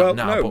 Probably not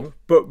now. No,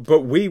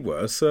 but we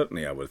were,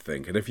 certainly, I would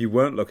think. And if you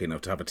weren't lucky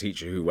enough to have a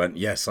teacher who went,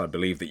 yes, I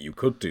believe that you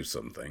could do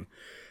something,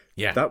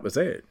 that was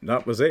it.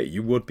 That was it.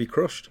 You would be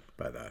crushed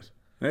by that.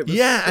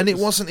 It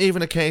wasn't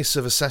even a case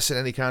of assessing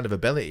any kind of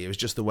ability. It was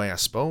just the way I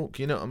spoke.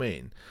 You know what I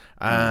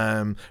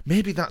mean?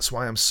 Maybe that's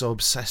why I'm so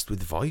obsessed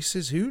with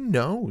voices. Who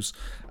knows?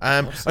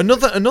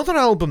 Another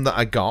album that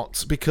I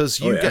got,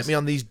 because you get me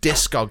on these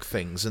Discog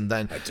things, and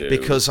then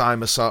because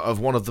I'm a sort of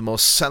one of the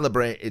most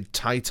celebrated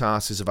tight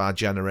asses of our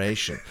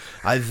generation,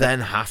 I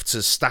then have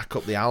to stack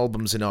up the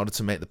albums in order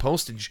to make the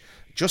postage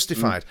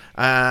justified.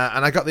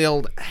 And I got the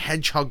old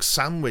Hedgehog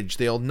Sandwich,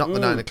 the old Not the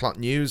 9 O'Clock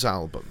News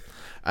album.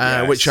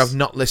 Which I've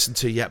not listened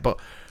to yet, but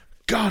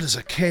God, as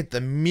a kid, the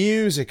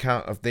music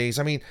out of these,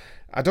 I mean,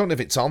 I don't know if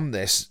it's on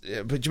this,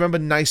 but do you remember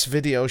Nice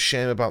Video,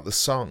 Shame About the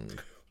Song?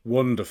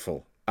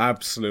 Wonderful.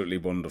 Absolutely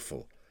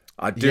wonderful.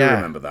 I do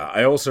remember that.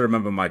 I also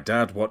remember my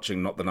dad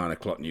watching Not the 9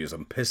 O'Clock News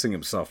and pissing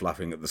himself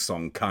laughing at the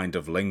song Kind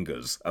of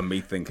Lingers, and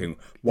me thinking,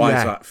 why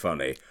is that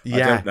funny? I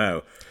don't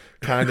know.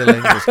 Kind of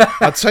Lingers.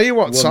 I'll tell you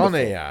what's on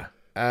here.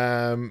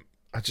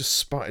 I just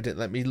spotted it.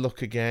 Let me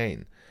look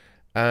again.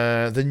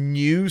 The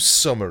news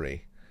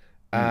summary.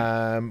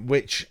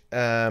 Which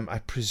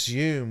I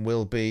presume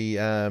will be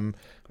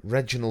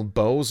Reginald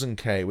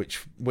Bosanquet,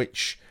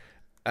 which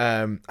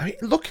I mean,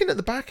 looking at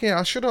the back here,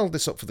 I should hold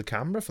this up for the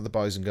camera for the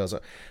boys and girls.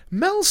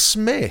 Mel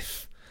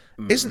Smith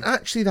isn't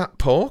actually that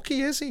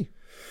porky, is he?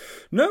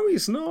 No,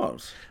 he's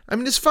not. I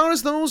mean, as far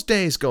as those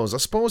days goes, I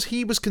suppose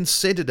he was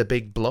considered a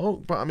big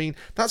bloke, but I mean,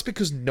 that's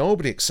because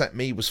nobody except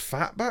me was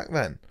fat back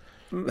then.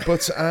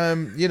 But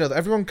you know,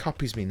 everyone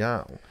copies me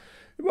now.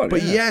 Well,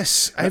 but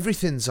yes,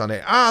 everything's on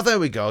it. There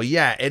we go.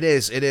 Yeah, it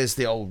is. It is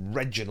the old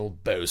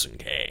Reginald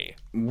Bosanquet.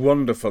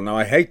 Wonderful. Now,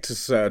 I hate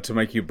to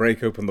make you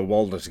break open the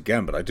walnut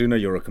again, but I do know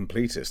you're a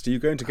completist. Are you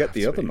going to get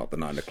the other Not the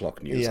 9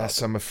 O'Clock News? Yes,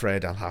 album? I'm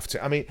afraid I'll have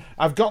to. I mean,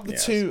 I've got the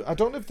two. I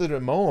don't know if there are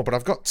more, but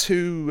I've got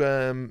two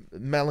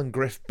Mel and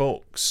Griff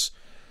books,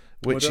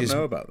 Which I don't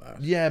know about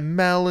that. Yeah,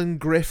 Mel and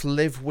Griff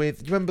live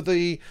with. You remember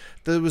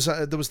there was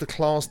the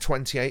Clause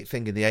 28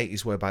 thing in the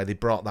 80s whereby they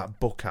brought that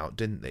book out,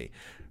 didn't they?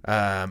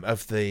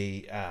 Of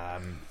the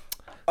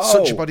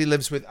Such a Body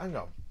Lives With. Hang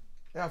on,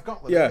 yeah, I've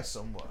got them here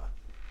somewhere.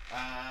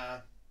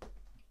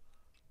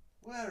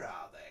 Where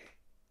are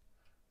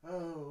they?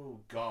 Oh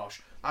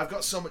gosh, I've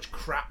got so much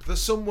crap.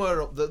 There's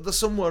somewhere up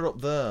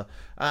there.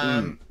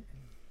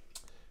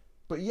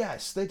 But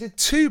yes, they did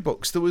 2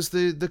 books. There was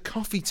the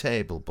coffee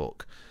table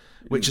book,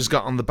 which has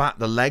got on the back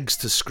the legs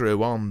to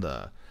screw on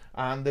there,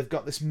 and they've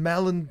got this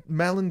Mel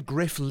and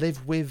Griff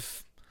live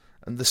with,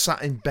 and they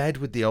sat in bed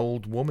with the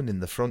old woman in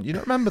the front. You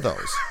don't remember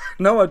those?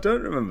 No, I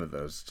don't remember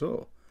those at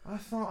all. I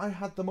thought I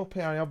had them up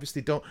here. I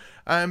obviously don't.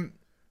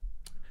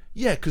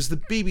 Yeah, because the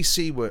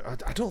BBC were...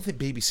 I don't think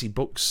BBC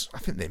Books... I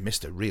think they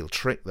missed a real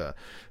trick there.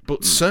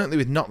 But certainly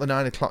with Not the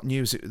 9 o'clock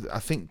news, I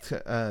think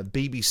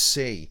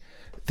BBC...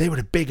 They were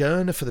a big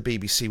earner for the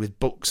BBC with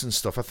books and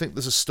stuff. I think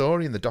there's a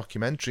story in the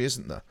documentary,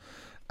 isn't there?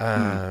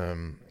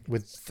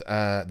 With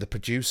the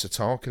producer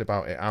talking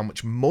about it, how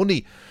much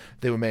money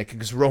they were making.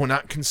 Because Rowan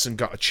Atkinson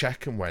got a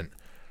cheque and went,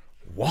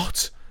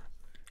 what?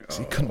 So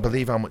he couldn't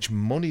believe how much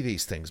money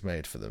these things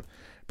made for them.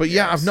 But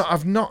yeah, yes.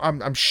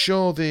 I'm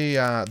sure there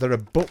are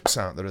books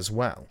out there as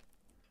well.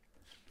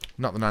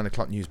 Not the 9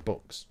 o'clock news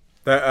books.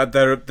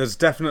 There's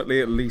definitely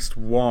at least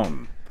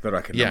one that I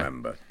can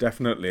remember.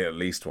 Definitely at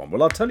least one.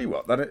 Well, I'll tell you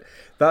what.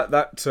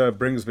 That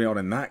brings me on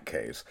in that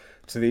case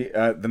to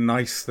the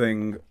nice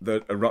thing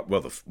that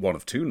one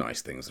of 2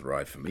 nice things that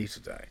arrived for me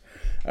today.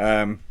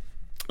 It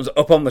was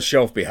up on the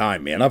shelf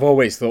behind me, and I've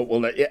always thought,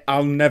 well,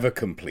 I'll never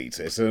complete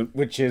it,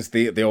 which is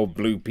the old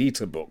Blue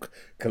Peter book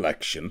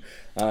collection.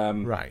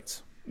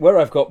 Right. Where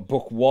I've got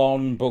book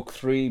 1, book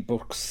 3,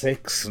 book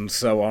 6, and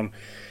so on.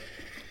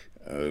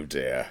 Oh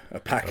dear, a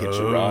package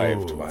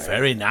arrived.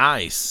 Very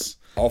nice.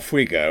 Off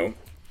we go.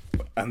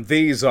 And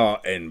these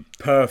are in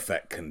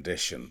perfect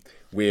condition.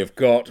 We have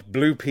got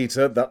Blue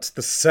Peter, that's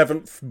the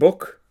 7th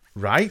book.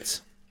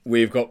 Right.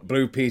 We've got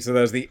Blue Peter,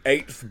 there's the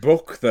 8th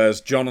book.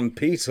 There's John and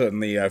Peter on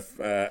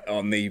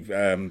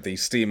the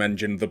steam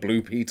engine, the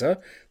Blue Peter,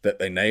 that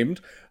they named.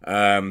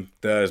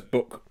 There's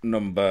book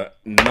number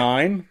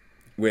 9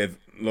 with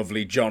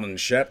lovely John and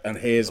Shet, and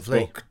here's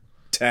book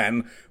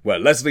 10, where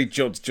Leslie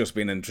Judd's just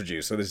been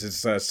introduced. So this is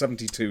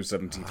 72,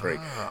 73.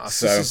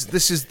 So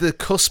this is the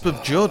cusp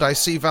of Judd. I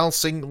see Val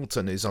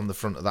Singleton is on the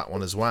front of that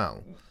one as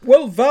well.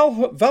 Well,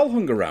 Val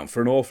hung around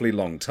for an awfully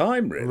long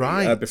time, really,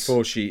 right.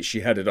 Before she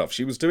headed off.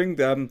 She was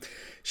doing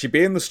she'd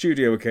be in the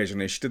studio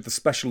occasionally. She did the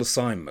special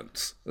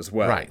assignments as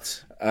well.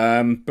 Right.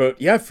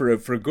 But yeah, for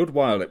a good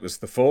while it was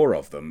the 4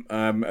 of them,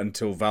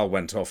 until Val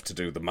went off to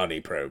do the money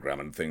program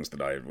and things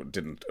that I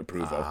didn't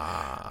approve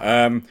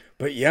of.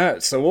 But yeah,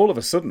 so all of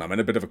a sudden I'm in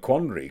a bit of a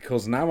quandary,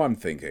 because now I'm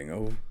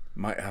thinking,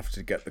 might have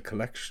to get the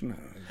collection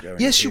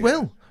going. Yes, you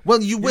will.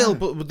 Well, you will,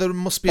 but there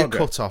must be a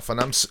cut-off, and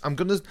I'm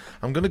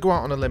gonna go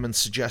out on a limb and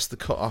suggest the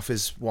cut-off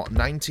is what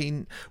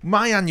 19.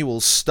 My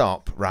annuals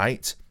stop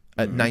right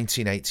at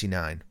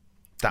 1989.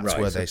 That's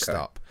where they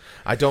stop.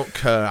 I don't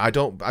care. I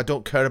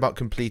don't care about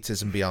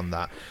completism beyond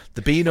that.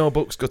 The Beano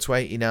books go to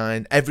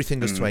 89. Everything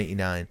goes to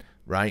 89.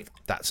 Right.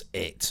 That's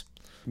it.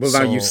 Well,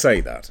 now you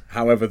say that.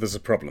 However, there's a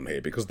problem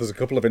here, because there's a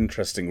couple of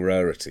interesting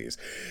rarities.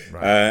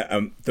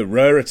 Right. The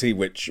rarity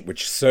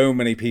which so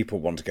many people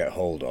want to get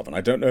hold of, and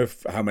I don't know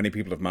how many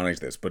people have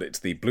managed this, but it's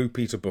the Blue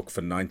Peter book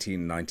for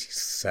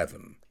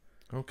 1997.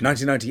 Okay.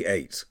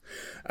 1998.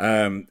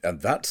 And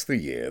that's the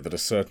year that a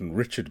certain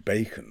Richard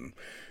Bacon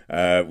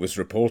was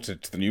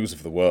reported to the News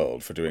of the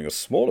World for doing a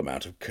small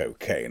amount of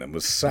cocaine and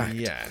was sacked.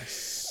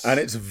 Yes. And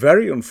it's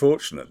very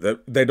unfortunate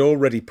that they'd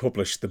already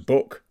published the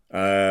book.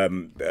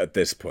 At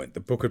this point, the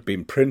book had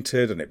been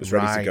printed and it was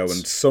ready to go,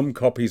 and some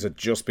copies had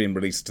just been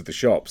released to the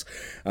shops.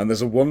 And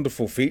there's a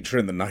wonderful feature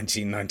in the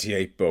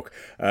 1998 book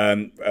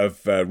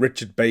of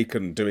Richard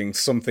Bacon doing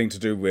something to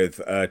do with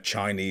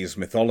Chinese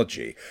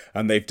mythology,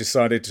 and they've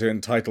decided to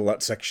entitle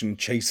that section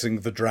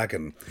 "Chasing the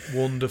Dragon."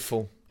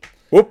 Wonderful.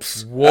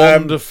 Whoops.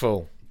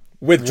 Wonderful.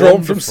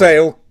 Withdrawn from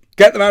sale.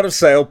 Get them out of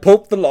sale.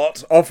 Pulp the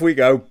lot. Off we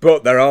go.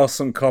 But there are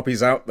some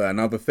copies out there.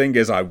 Now the thing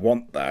is, I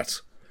want that.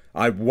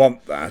 Right,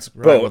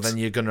 but well, then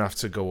you're going to have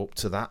to go up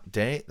to that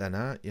date then,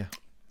 aren't you?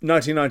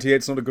 1998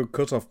 is not a good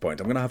cut-off point.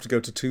 I'm going to have to go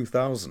to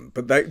 2000.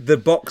 But the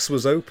box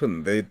was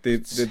open.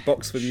 The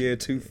box for the year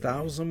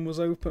 2000 was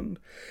opened.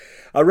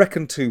 I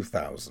reckon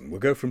 2000. We'll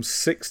go from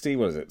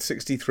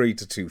 63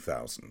 to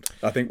 2000.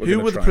 I think we're Who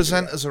were the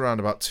presenters around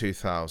about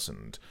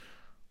 2000?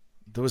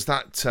 There was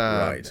that...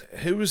 right.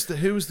 Who was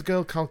the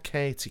girl called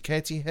Katie?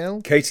 Katie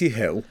Hill? Katie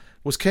Hill.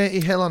 Was Katie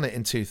Hill on it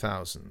in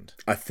 2000?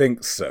 I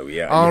think so,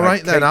 yeah. All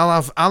right, then.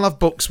 I'll have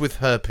books with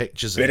her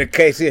pictures in. Bit of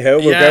Katie Hill,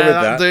 we'll go with that.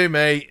 Yeah, that'll do,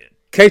 mate.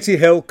 Katie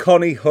Hill,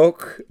 Connie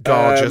Hook.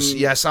 Gorgeous.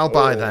 Yes, I'll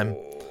buy them.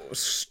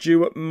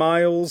 Stuart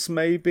Miles,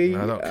 maybe?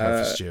 I don't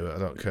care for Stuart. I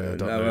don't care. I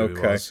don't know who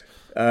he was.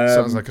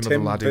 Sounds like another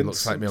lad who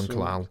looks like my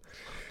Uncle Al.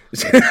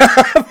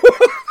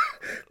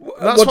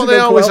 That's what they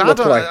always had.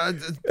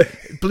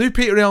 Like? Blue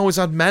Peter always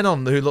had men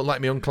on who looked like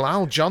me Uncle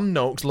Al. John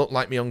Noakes looked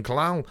like me Uncle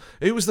Al.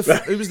 Who was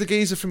the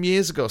geezer from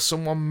years ago?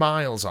 Someone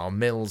Miles or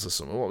Mills or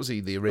something. What was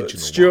he? The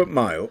original Stuart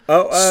Miles.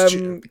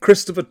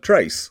 Christopher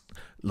Trace.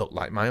 Looked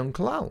like my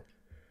Uncle Al.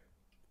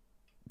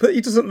 But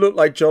he doesn't look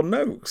like John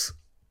Noakes.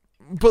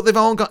 But they've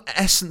all got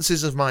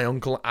essences of my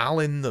Uncle Al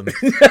in them.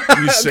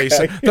 You see, okay.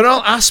 So they're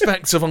all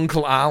aspects of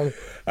Uncle Al.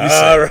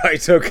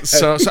 Right, okay.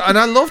 So, and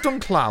I loved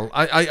Uncle Al.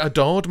 I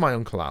adored my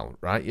Uncle Al,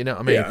 right? You know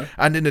what I mean? Yeah.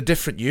 And in a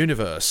different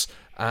universe,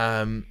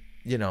 when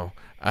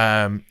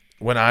I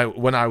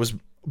was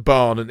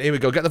born, and here we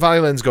go, get the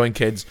violins going,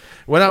 kids.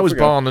 When I was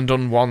born and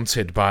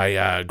unwanted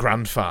by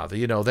grandfather,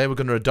 they were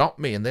going to adopt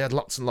me, and they had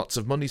lots and lots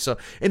of money. So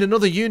in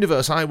another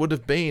universe, I would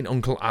have been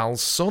Uncle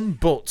Al's son,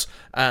 but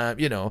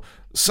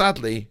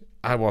sadly,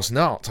 I was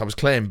not. I was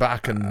claimed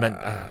back and meant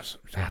I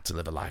had to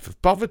live a life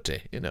of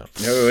poverty, No,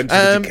 into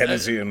the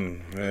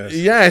Dickensian.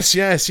 Yes.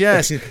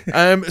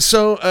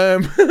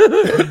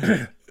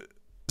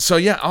 So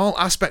yeah, all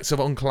aspects of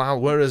Uncle Al,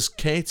 whereas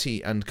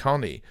Katie and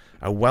Connie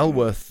are well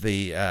worth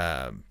the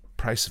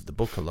price of the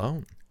book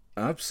alone.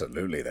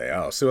 Absolutely, they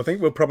are. So I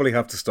think we'll probably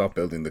have to start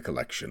building the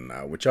collection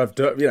now, which I've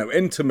done,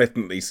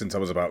 intermittently since I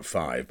was about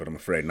 5. But I'm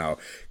afraid now,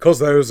 because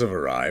those have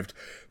arrived,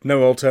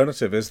 no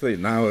alternative, is there?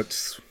 Now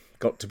it's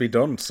got to be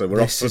done. So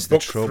we're off for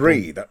book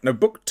 3.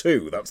 Book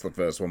 2. That's the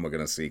first one we're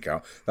going to seek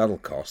out. That'll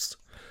cost.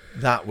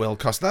 That will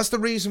cost. That's the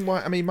reason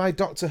why. I mean, my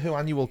Doctor Who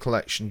annual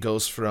collection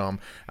goes from,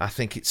 I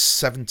think it's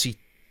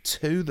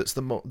 72. That's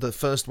the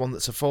first one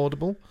that's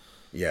affordable.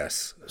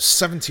 Yes.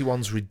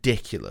 71's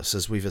ridiculous,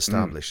 as we've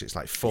established. It's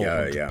like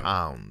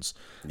 £400.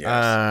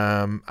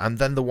 Yes. And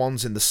then the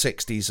ones in the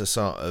 60s are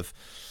sort of,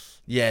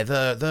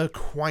 they're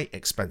quite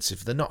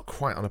expensive. They're not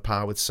quite on a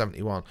par with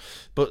 71.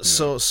 But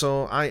so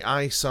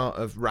I sort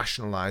of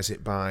rationalise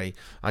it by,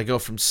 I go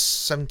from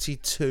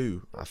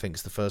 72, I think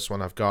is the first one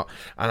I've got,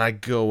 and I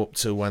go up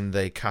to when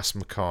they cast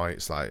McCoy.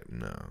 It's like,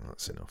 no,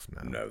 that's enough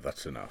now. No,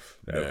 that's enough.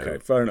 No. Okay,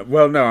 fair enough.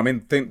 Well, no, I mean,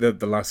 I think that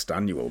the last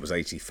annual was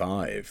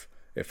 85.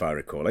 If I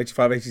recall,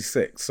 85,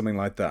 86, something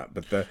like that.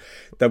 But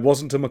there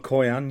wasn't a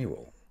McCoy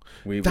annual.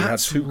 We had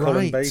 2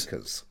 Colin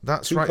Bakers.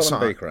 That's 2 right. Colin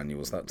Baker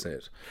annuals, that's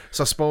it.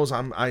 So I suppose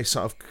I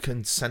sort of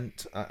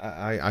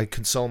I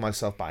console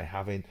myself by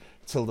having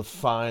till the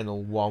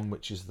final one,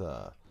 which is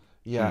there.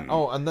 Yeah.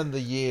 Oh, and then the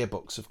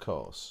yearbooks, of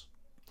course.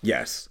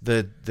 Yes.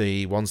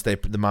 The ones the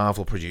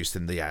Marvel produced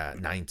in the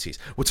 90s.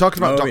 We're talking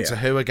about Doctor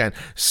Who again.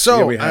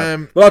 So,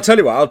 well, I'll tell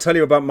you what. I'll tell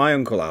you about my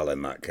Uncle Al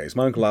in that case.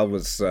 My Uncle Al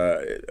was...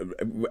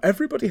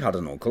 everybody had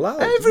an Uncle Al.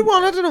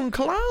 Everyone had an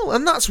Uncle Al.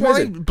 And that's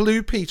why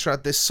Blue Peter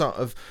had this sort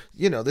of,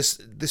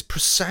 this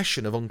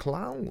procession of Uncle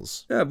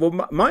Als. Yeah,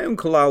 well, my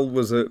Uncle Al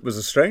was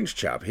a strange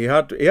chap. He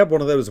had one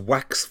of those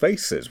wax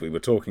faces we were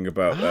talking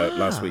about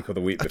last week or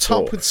the week before. A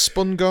top with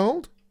spun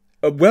gold?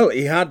 Well,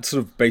 he had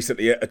sort of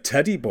basically a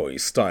teddy boy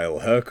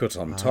style haircut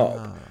on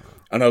top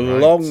and a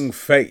long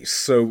face.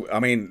 So, I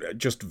mean,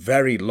 just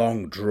very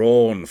long,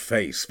 drawn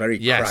face, very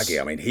craggy.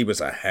 I mean, he was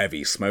a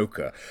heavy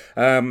smoker,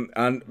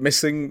 and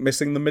missing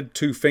the mid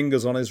 2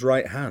 fingers on his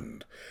right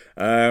hand.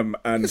 And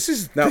this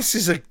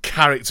is a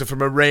character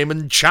from a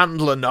Raymond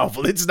Chandler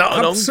novel. It's not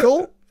an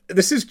uncle.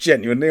 This is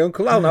genuinely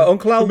Uncle Al. Now,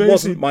 Uncle Al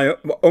wasn't my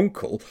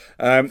uncle.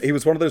 He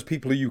was one of those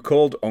people who you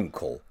called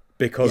uncle.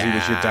 Because he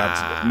was your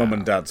mum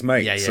and dad's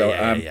mate.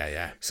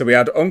 So we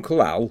had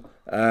Uncle Al,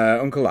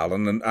 Uncle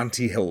Alan, and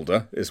Auntie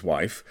Hilda, his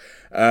wife.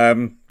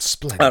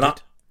 Splendid. And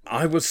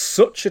I was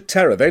such a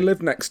terror. They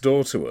lived next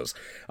door to us.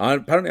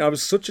 Apparently I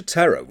was such a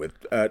terror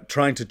with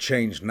trying to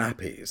change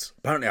nappies.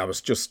 Apparently I was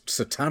just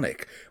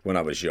satanic when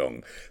I was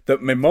young.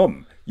 That my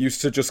mum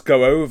used to just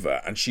go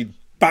over and she'd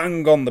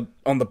bang on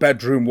the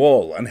bedroom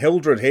wall, and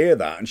Hilda would hear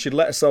that, and she'd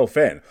let herself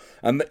in.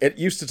 And it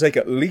used to take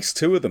at least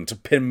 2 of them to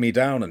pin me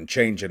down and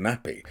change a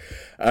nappy.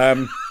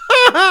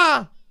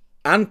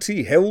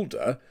 Auntie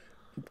Hilda,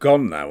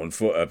 gone now, and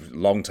for a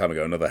long time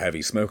ago, another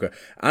heavy smoker.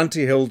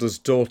 Auntie Hilda's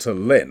daughter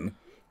Lynn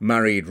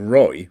married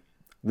Roy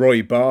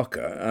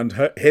Barker,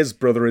 and his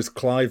brother is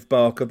Clive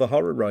Barker, the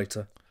horror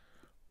writer.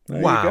 There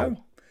you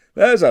go.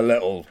 There's a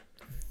little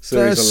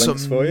series of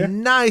links for you.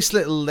 Nice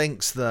little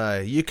links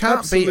there. You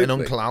can't beat an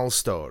Uncle Al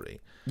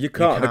story. You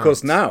can't. And of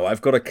course, now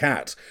I've got a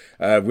cat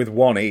with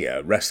one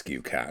ear,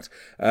 rescue cat.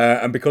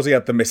 And because he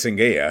had the missing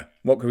ear,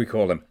 what can we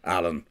call him?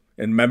 Alan.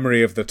 In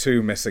memory of the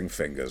 2 missing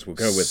fingers. We'll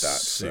go with that.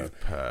 Superb.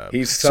 So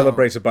he's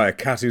celebrated by a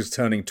cat who's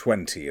turning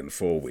 20 in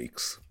 4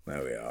 weeks.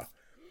 There we are.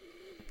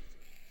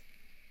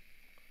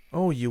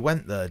 Oh, you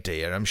went there,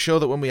 dear. I'm sure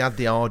that when we add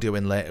the audio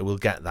in later, we'll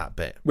get that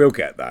bit. We'll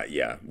get that,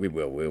 yeah. We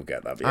will. We'll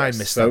get that bit. Yes. I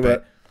missed that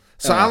bit.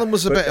 So Alan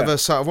was a bit of a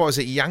sort of, what was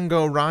it,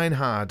 Django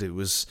Reinhardt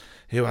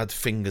who had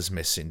fingers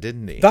missing,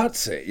 didn't he?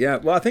 That's it, yeah.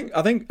 Well, I think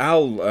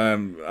Al,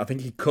 I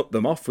think he cut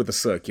them off with a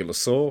circular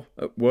saw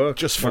at work.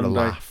 Just for a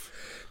laugh.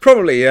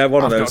 Probably, yeah,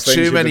 one of those things.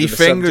 I've got too many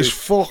fingers,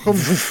 fuck them.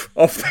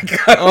 Off they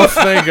go. Off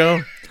they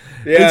go.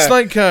 Yeah. It's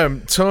like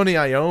Tony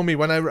Iommi.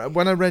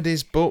 When I read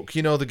his book,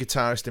 the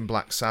guitarist in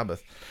Black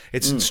Sabbath,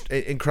 it's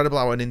incredible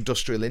how an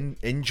industrial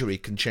injury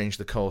can change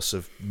the course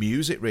of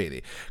music,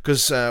 really.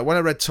 Because when I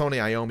read Tony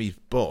Iommi's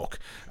book,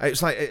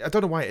 it's like, I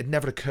don't know why it had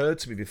never occurred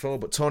to me before,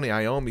 but Tony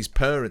Iommi's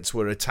parents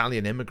were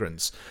Italian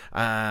immigrants.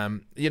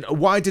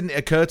 Why didn't it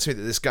occur to me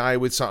that this guy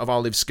with sort of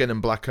olive skin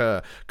and black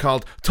hair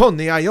called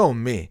Tony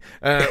Iommi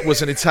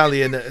was an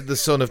Italian, the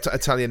son of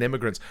Italian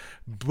immigrants?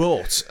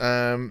 But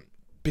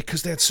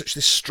because they had such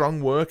this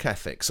strong work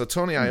ethic. So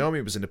Tony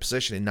Iommi was in a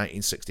position in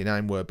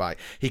 1969 whereby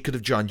he could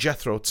have joined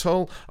Jethro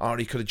Tull or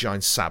he could have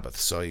joined Sabbath.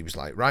 So he was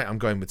like, right, I'm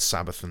going with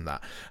Sabbath and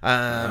that.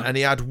 And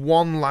he had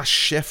one last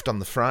shift on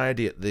the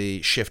Friday at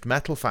the Shift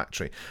Metal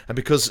factory. And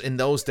because in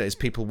those days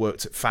people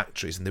worked at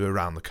factories and they were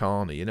around the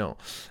corner,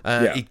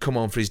 he'd come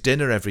home for his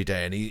dinner every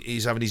day, and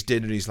he's having his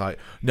dinner and he's like,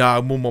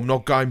 no, Mum, I'm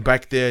not going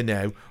back there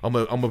now. I'm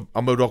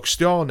a rock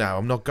star now.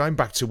 I'm not going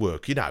back to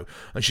work,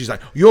 And she's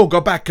like, you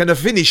go back and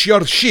finish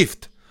your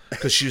shift.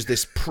 Because she was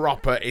this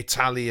proper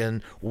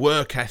Italian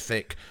work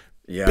ethic,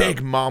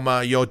 big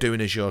mama, you're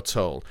doing as you're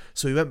told.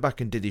 So he went back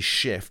and did his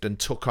shift and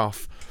took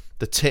off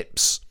the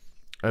tips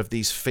of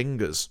these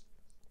fingers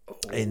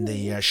in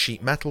the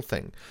sheet metal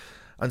thing.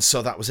 And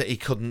so that was it. He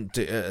couldn't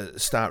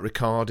start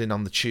recording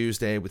on the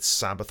Tuesday with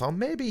Sabbath. Or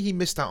maybe he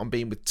missed out on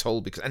being with Tull.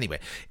 Because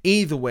anyway,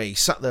 either way, he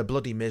sat there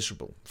bloody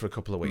miserable for a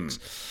couple of weeks.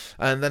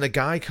 And then a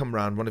guy come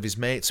round, one of his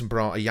mates, and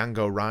brought a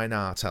Django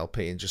Reinhardt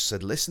LP and just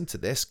said, listen to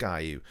this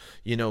guy.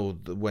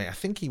 The way I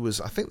think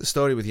the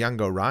story with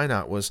Django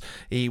Reinhardt was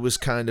he was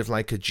kind of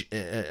like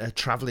a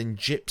travelling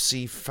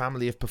gypsy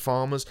family of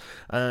performers.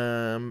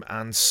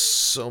 And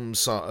some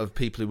sort of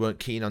people who weren't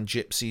keen on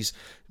gypsies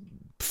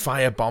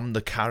firebombed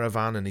the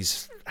caravan and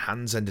his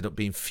hands ended up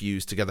being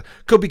fused together.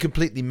 Could be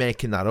completely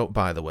making that up,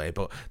 by the way,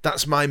 but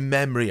that's my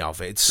memory of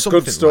it. It's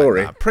something good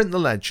story. like that. Print the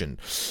legend.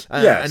 Yes.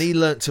 And he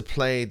learnt to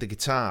play the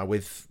guitar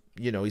with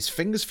his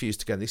fingers fused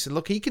together. He said,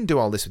 look, he can do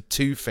all this with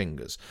two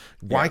fingers.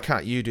 Why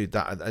can't you do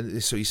that?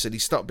 And so he said he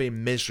stopped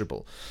being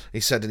miserable. He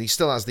said, and he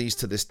still has these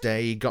to this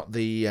day. He got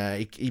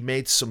he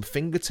made some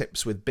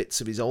fingertips with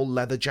bits of his old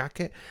leather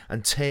jacket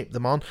and taped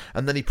them on,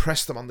 and then he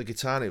pressed them on the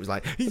guitar, and it was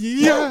like,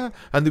 yeah!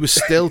 And they were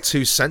still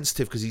too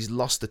sensitive because he's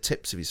lost the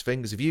tips of his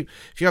fingers. If you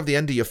have the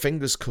end of your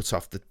fingers cut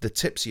off, the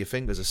tips of your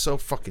fingers are so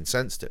fucking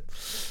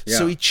sensitive. Yeah.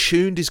 So he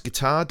tuned his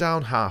guitar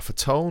down half a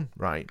tone,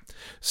 right?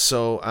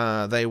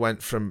 So they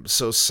went from...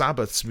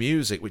 Sabbath's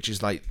music, which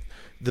is like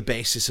the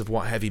basis of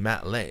what heavy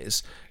metal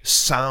is,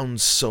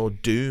 sounds so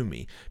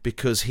doomy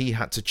because he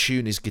had to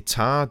tune his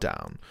guitar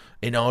down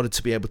in order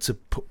to be able to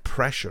put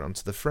pressure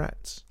onto the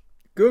frets.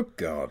 Good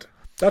God.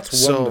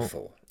 That's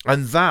wonderful.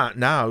 And that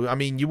now, I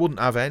mean, you wouldn't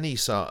have any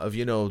sort of,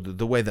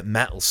 the way that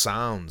metal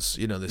sounds,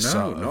 this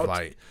sort of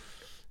like,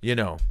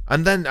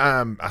 and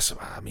then,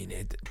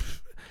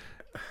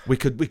 we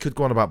could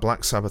go on about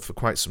Black Sabbath for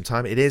quite some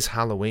time. It is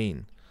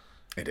Halloween.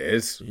 It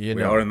is.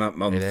 We are in that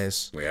month. It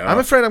is. We are. I'm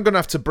afraid I'm going to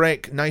have to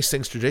break Nice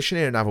Things tradition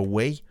here and have a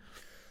wee.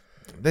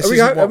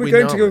 Are we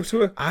going to go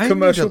to a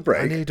commercial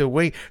break? I need a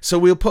wee. So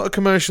we'll put a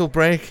commercial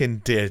break in,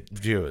 dear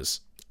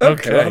viewers.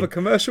 Okay, we'll have a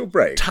commercial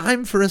break.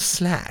 Time for a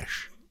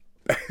slash.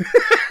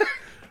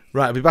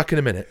 Right, I'll be back in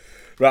a minute.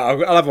 Right,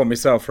 I'll have one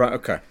myself. Right,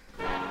 okay.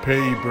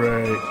 Pay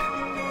break.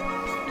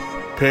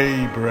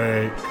 Pay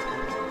break.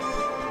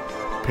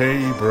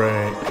 Pay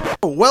break.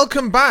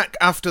 Welcome back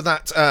after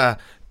that...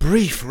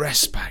 brief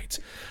respite.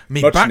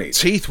 My back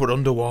teeth were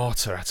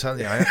underwater, I tell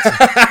you. I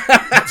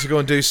had to go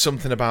and do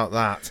something about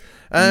that.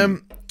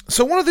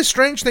 So one of the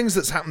strange things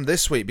that's happened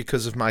this week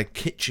because of my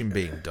kitchen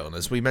being done,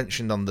 as we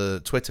mentioned on the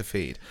Twitter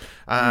feed,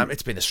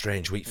 it's been a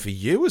strange week for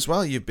you as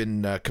well. You've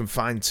been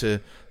confined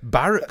to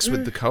barracks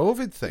with the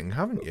COVID thing,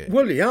 haven't you?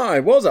 Well, yeah, I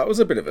was. That was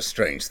a bit of a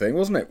strange thing,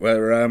 wasn't it?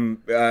 Where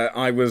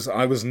I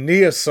was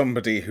near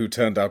somebody who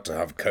turned out to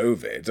have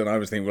COVID, and I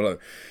was thinking, well...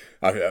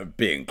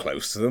 being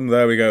close to them,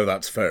 there we go,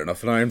 that's fair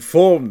enough. And I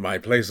informed my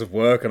place of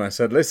work and I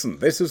said, listen,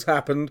 this has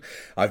happened,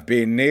 I've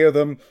been near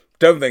them,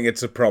 don't think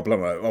it's a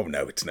problem. Oh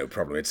no, it's no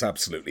problem, it's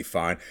absolutely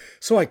fine.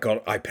 So I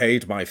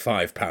paid my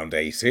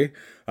 £5.80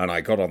 and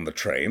I got on the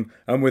train,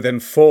 and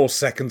within 4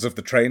 seconds of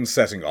the train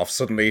setting off,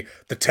 suddenly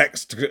the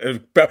text,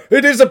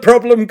 it is a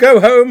problem, go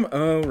home.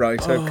 Oh,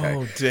 right, okay.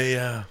 Oh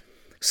dear.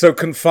 So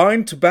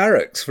confined to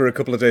barracks for a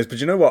couple of days, but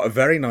you know what, a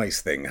very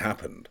nice thing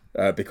happened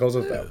because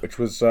of that,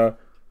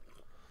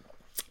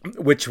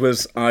 which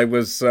was I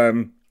was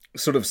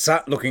sort of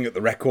sat looking at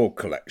the record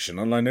collection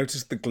and I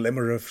noticed the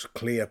glimmer of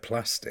clear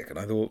plastic and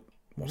I thought,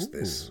 what's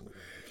this?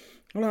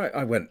 Well,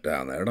 I went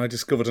down there and I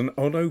discovered an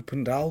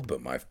unopened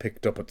album I've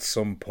picked up at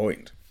some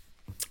point,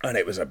 and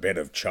it was a bit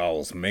of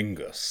Charles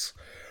Mingus.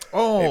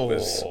 Oh, It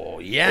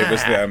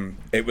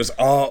was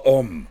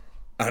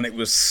and it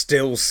was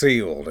still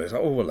sealed. I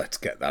thought, well, let's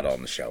get that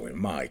on, shall we?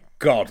 My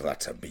God,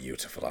 that's a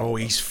beautiful album. Oh,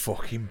 he's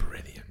fucking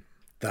brilliant.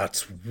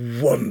 That's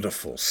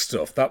wonderful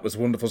stuff. That was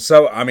wonderful.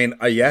 So, I mean,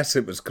 yes,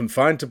 it was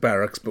confined to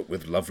barracks, but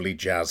with lovely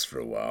jazz for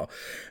a while.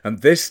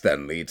 And this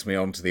then leads me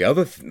on to the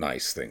other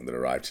nice thing that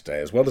arrived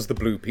today, as well as the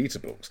Blue Peter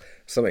books.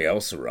 Something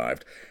else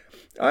arrived.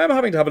 I am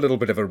having to have a little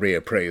bit of a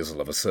reappraisal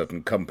of a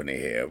certain company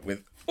here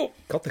with... Oh,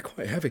 God, they're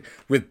quite heavy.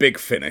 With Big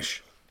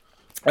Finish.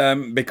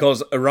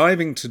 Because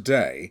arriving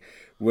today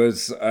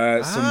was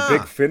some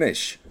Big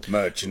Finish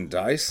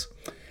merchandise.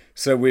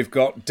 So we've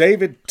got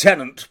David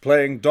Tennant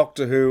playing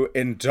Doctor Who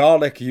in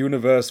Dalek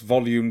Universe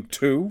Volume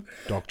 2.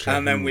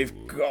 And then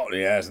we've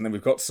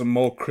got some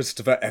more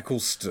Christopher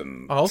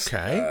Eccleston.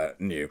 Okay.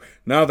 New.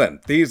 Now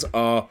then, these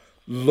are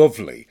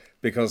lovely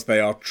because they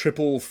are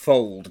triple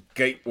fold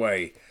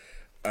gateway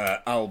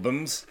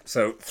albums.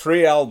 So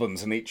 3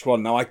 albums in each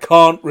one. Now I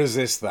can't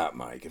resist that,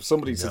 Mike. If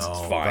somebody says it's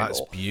vinyl.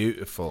 That's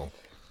beautiful.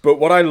 But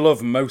what I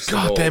love most of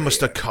all... God, they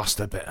must have cost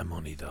a bit of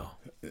money, though.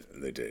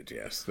 They did,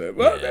 yes.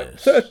 Well,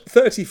 yes.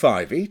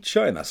 35 each,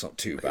 and that's not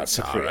too bad. It's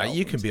all right.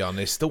 You can be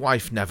honest. The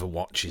wife never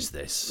watches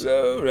this.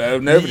 No,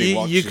 nobody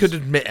watches. You could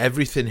admit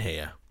everything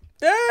here.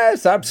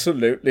 Yes,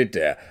 absolutely,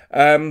 dear.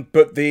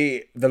 But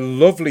the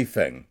lovely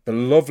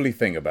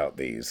thing about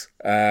these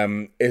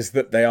is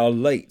that they are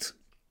late,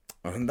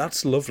 and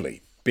that's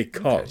lovely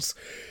because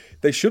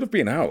they should have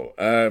been out.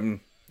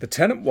 The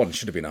Tennant one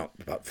should have been out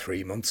about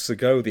 3 months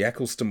ago. The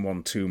Eccleston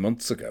one 2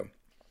 months ago.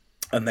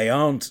 And they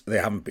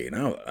haven't been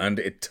out. And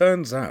it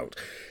turns out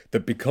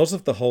that because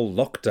of the whole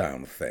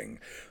lockdown thing,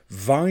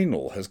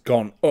 vinyl has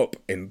gone up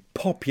in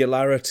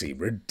popularity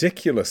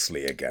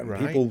ridiculously again.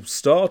 Right. People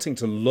starting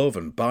to love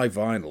and buy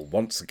vinyl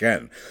once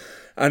again.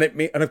 And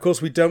of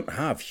course, we don't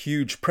have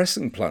huge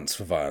pressing plants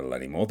for vinyl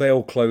anymore. They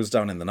all closed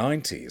down in the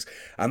 90s.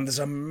 And there's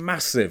a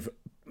massive,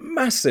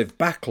 massive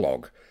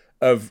backlog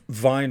of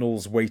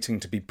vinyls waiting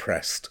to be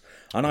pressed.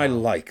 And I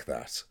like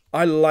that.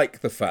 I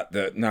like the fact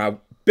that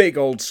now... big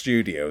old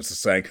studios are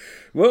saying,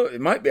 well,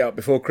 it might be out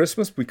before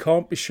Christmas. We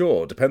can't be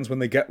sure. Depends when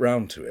they get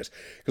round to it.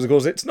 Because, of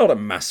course, it's not a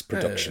mass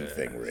production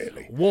thing,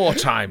 really.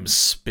 Wartime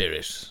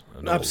spirit.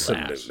 And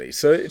absolutely. All that.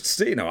 So,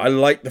 it's, I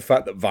like the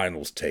fact that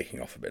vinyl's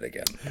taking off a bit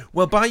again.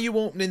 Well, by you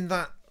opening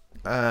that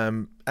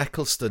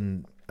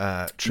Eccleston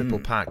triple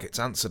pack, it's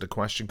answered a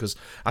question. Because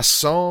I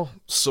saw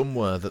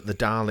somewhere that the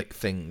Dalek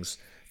things...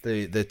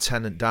 The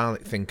Tennant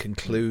Dalek thing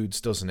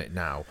concludes, doesn't it,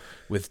 now,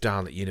 with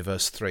Dalek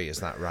Universe 3,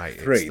 is that right?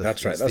 3,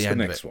 that's right, that's the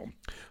next one.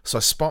 So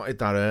I spotted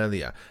that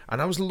earlier,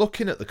 and I was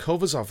looking at the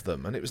covers of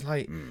them, and it was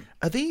like,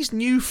 are these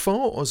new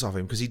photos of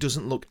him? Because he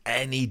doesn't look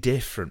any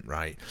different,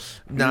 right?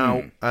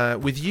 Now,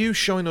 with you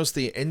showing us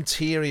the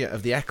interior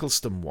of the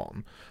Eccleston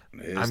one,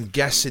 I'm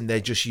guessing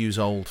they just use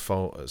old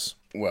photos.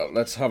 Well,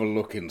 let's have a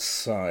look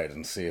inside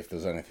and see if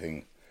there's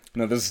anything...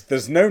 No,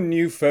 there's no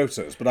new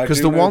photos, but I do know because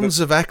the ones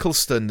of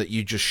Eccleston that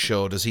you just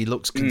showed us, he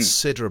looks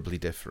considerably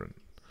different.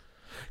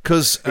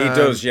 Because he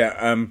does,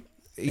 yeah.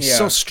 He's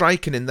so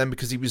striking in them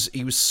because he was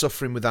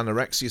suffering with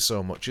anorexia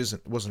so much,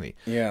 wasn't he?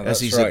 Yeah, that's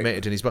as he's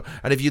admitted in his book.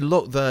 And if you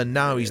look there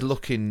now, he's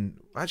looking.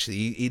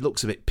 Actually, he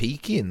looks a bit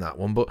peaky in that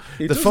one. But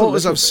the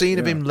photos I've seen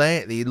of him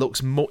lately, he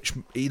looks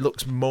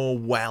more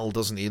well,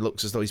 doesn't he? He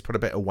looks as though he's put a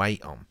bit of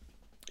weight on.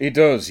 He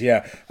does,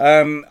 yeah.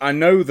 I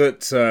know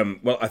that.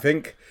 Well, I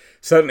think.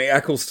 Certainly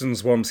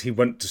Eccleston's ones, he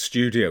went to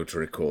studio to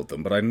record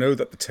them, but I know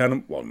that the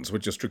Tennant ones were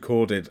just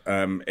recorded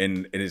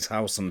in his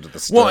house under the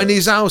stairs. What, in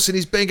his house, in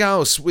his big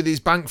house, with his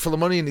bank full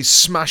of money and his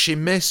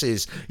smashing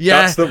misses?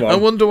 Yeah, that's the one. I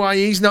wonder why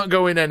he's not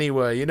going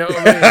anywhere, you know what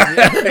I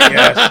mean?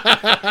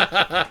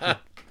 Yes.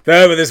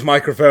 There with his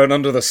microphone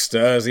under the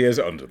stairs. He is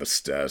under the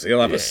stairs.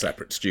 He'll have a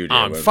separate studio.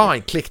 I'm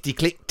fine.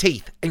 Clickety-click,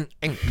 teeth. You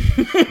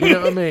know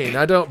what I mean?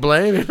 I don't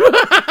blame him.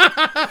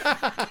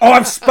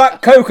 I've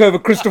spat coke over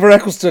Christopher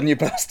Eccleston, you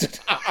bastard.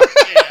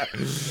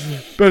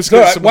 Let's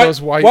get some of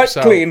those wipes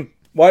out.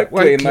 Wipe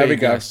clean, there we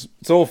go. Yes.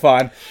 It's all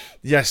fine.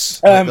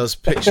 Yes, like those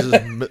pictures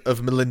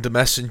of Melinda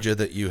Messenger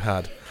that you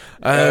had.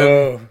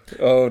 Oh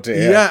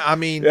dear. Yeah, I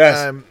mean...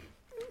 Yes.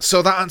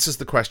 So that answers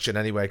the question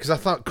anyway, because I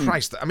thought,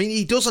 Christ, I mean,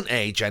 he doesn't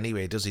age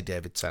anyway, does he,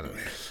 David Tennant?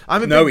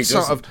 No, he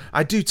doesn't.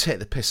 I do take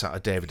the piss out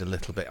of David a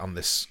little bit on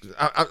this.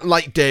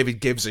 Like David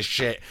gives a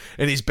shit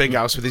in his big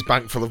house with his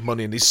bank full of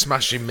money and his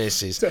smashing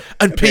misses.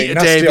 And Peter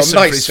Davison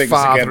for his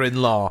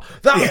father-in-law.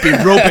 That would be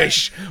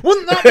rubbish.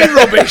 Wouldn't that be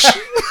rubbish?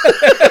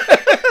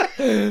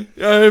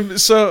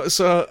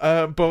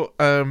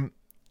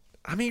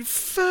 I mean,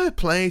 fair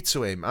play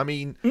to him. I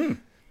mean...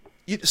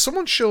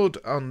 Someone showed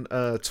on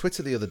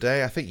Twitter the other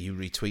day, I think you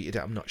retweeted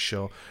it, I'm not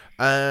sure,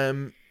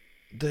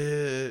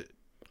 the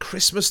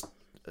Christmas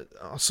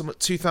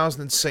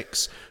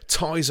 2006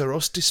 Toys R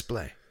Us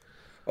display.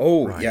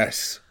 Oh, right.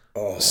 Yes.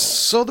 Oh.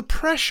 So the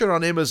pressure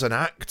on him as an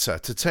actor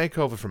to take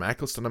over from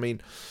Eccleston, I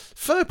mean,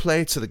 fair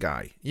play to the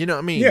guy. You know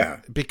what I mean?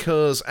 Yeah.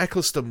 Because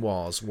Eccleston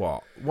was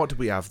what? What did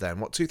we have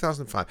then?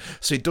 2005?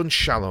 So he'd done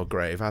Shallow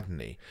Grave, hadn't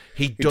he?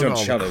 He'd done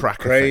all the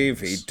Cracker Grave,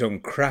 things. He'd done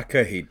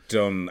Cracker, he'd just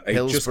come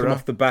Hillsborough.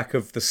 off the back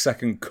of The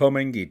Second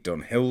Coming, he'd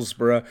done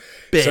Hillsborough.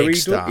 Big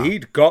star.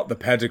 He'd got the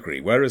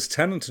pedigree, whereas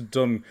Tennant had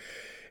done...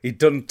 He'd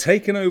done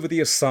Taken Over the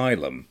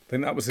Asylum. I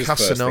think that was his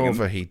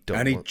Casanova, first thing.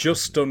 And he'd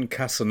just done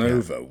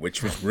Casanova,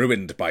 which was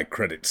ruined by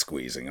credit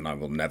squeezing, and I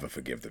will never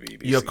forgive the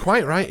BBC. You're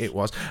quite right, it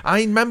was.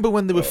 I remember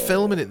when they were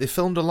filming it, they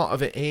filmed a lot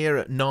of it here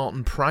at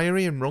Norton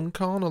Priory in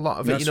Runcorn, a lot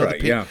of it, That's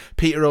right, the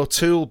Peter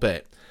O'Toole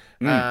bit.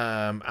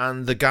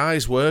 And the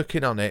guys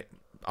working on it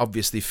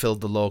obviously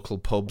filled the local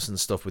pubs and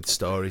stuff with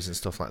stories and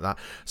stuff like that.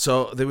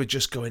 So they were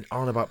just going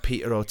on about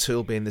Peter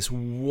O'Toole being this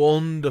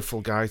wonderful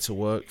guy to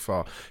work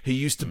for, who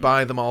used to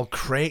buy them all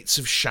crates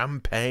of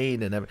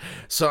champagne and everything.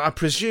 So I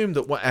presume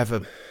that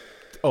whatever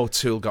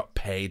O'Toole got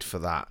paid for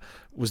that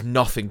was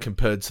nothing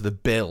compared to the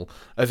bill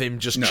of him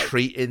just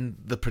treating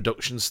the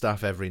production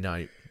staff every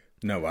night.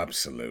 No,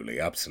 absolutely.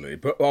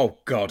 But oh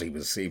God, he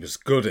was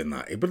good in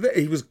that. But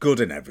he was good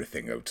in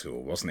everything,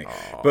 O'Toole, wasn't he?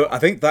 Oh. But I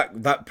think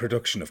that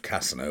production of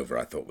Casanova,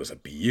 I thought, was a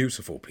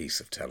beautiful piece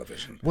of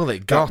television. Well,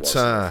 it got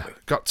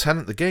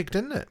Tennant the gig,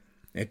 didn't it?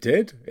 It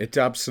did. It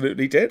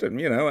absolutely did,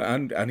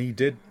 and and he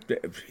did.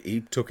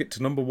 He took it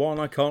to number one.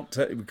 We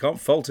can't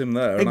fault him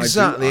there.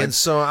 Exactly, and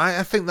so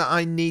I think that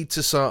I need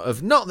to sort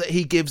of, not that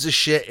he gives a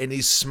shit in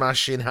his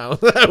smashing house.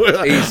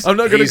 I'm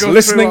not going to go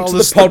listening through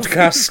to the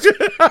podcast.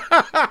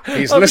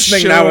 He's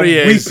listening now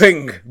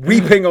and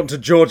weeping onto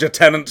Georgia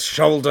Tennant's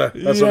shoulder.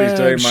 That's what he's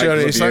doing,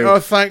 Mike. He's like, oh,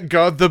 thank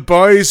God, the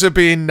boys are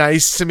being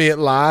nice to me at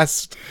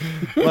last.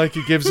 Like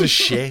he gives a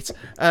shit.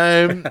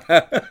 But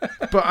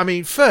I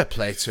mean, fair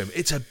play to him.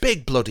 It's a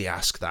big bloody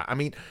ask, that. I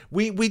mean,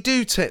 we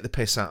do take the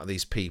piss out of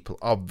these people,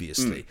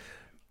 obviously.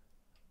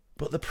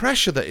 But the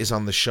pressure that is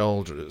on the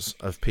shoulders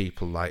of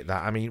people like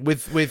that, I mean,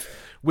 with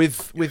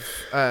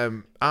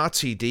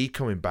RTD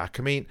coming back,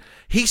 I mean,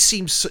 he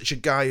seems such a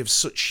guy of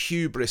such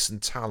hubris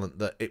and talent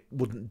that it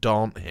wouldn't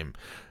daunt him.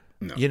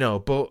 No.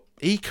 But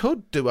he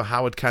could do a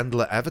Howard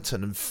Kendall at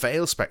Everton and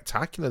fail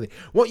spectacularly.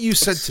 What you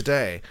said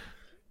today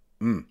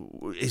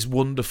is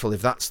wonderful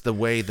if that's the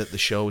way that the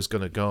show is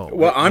going to go.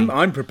 Well,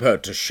 I'm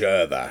prepared to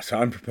share that.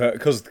 I'm prepared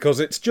because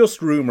it's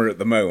just rumour at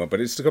the moment,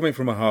 but it's coming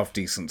from a half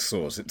decent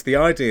source. It's the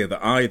idea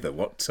that either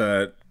what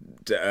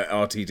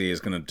RTD is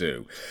going to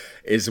do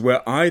is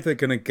we're either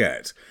going to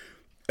get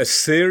a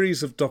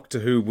series of Doctor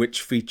Who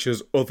which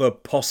features other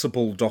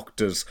possible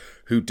doctors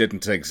who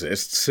didn't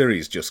exist.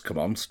 Series just come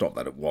on, stop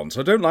that at once.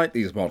 I don't like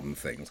these modern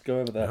things.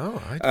 Go over there.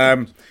 No,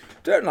 I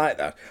don't like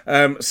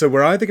that. So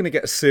we're either going to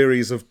get a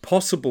series of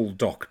possible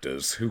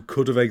doctors who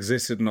could have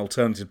existed in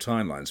alternative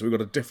timelines. So we've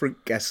got a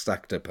different guest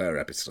actor per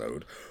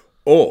episode,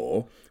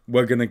 or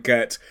we're going to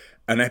get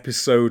an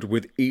episode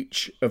with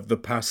each of the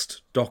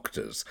past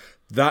doctors.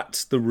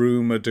 That's the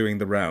rumour doing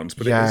the rounds,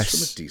 but it is from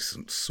a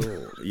decent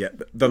source. Yeah,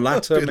 the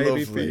latter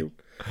maybe for you.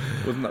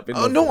 Wouldn't that be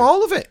lovely? No,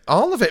 all of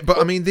it. But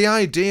I mean, the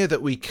idea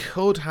that we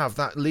could have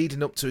that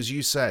leading up to, as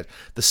you said,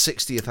 the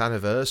 60th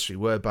anniversary,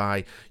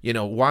 whereby,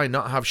 why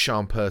not have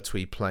Sean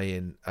Pertwee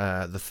playing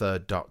the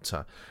Third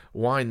Doctor?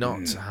 Why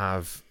not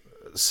have,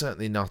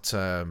 certainly not,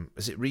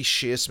 is it Rhys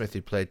Shearsmith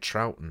who played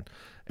Troughton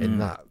in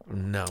that?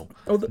 No.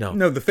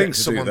 No, the thing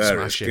to do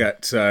there is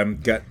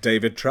get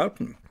David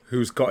Troughton,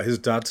 who's got his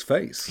dad's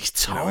face. He's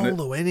tall,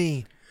 though, isn't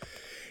he?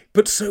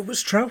 But so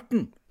was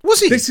Troughton.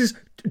 Was he? This is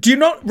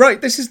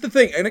the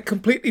thing, and it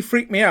completely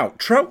freaked me out.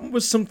 Troughton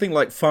was something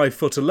like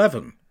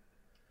 5'11".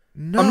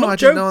 No, I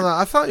didn't know that.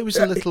 I thought he was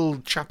a little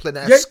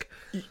Chaplin-esque,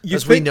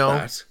 as we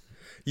know.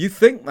 You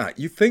think that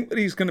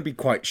he's going to be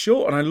quite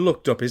short, and I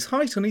looked up his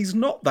height, and he's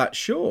not that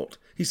short.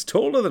 He's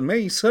taller than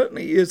me. He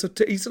certainly is.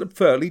 He's a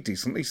fairly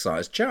decently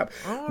sized chap.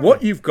 Oh.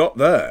 What you've got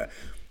there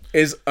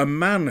is a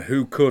man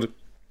who could...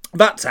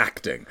 That's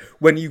acting.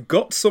 When you've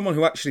got someone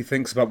who actually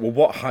thinks about, well,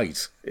 what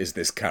height is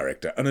this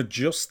character, and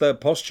adjusts their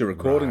posture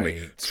accordingly.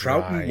 Right,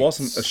 Troughton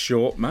wasn't a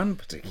short man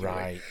particularly.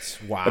 Right.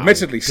 Wow.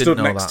 Admittedly, stood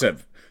next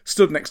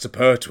to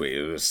Pertwee,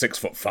 who was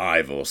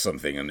 6'5" or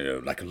something,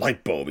 and like a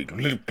light bulb, he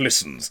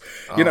glistens.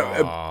 Stood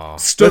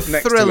next to him. The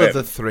thrill of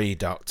the Three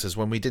Doctors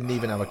when we didn't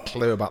even have a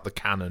clue about the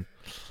canon.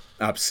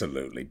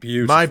 Absolutely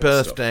beautiful. My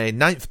birthday,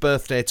 9th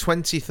birthday,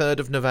 23rd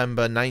of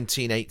November,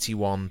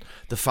 1981,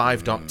 the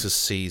Five Doctors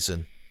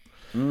season.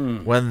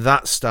 When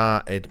that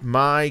started,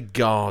 my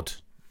God,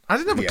 I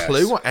didn't have a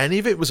clue what any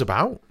of it was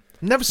about.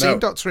 Never seen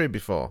Doctor Who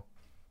before.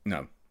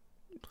 No,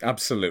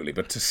 absolutely.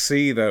 But to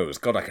see those,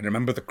 God, I can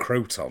remember the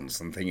Crotons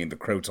and thinking the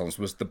Crotons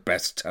was the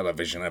best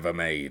television ever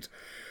made.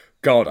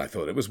 God, I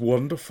thought it was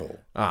wonderful.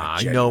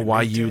 I know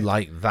why you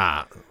like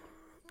that.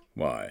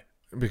 Why?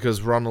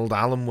 Because Ronald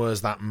Allen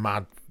wears that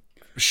mad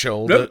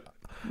shoulder.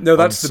 No,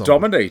 that's the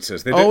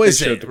Dominators.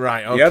 Is it?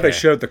 Right, okay. Yeah, they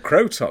showed the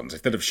Crotons.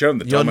 If they'd have shown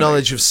the Your Dominators...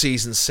 knowledge of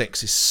Season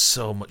 6 is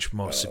so much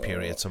more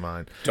superior to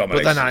mine.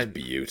 Dominators is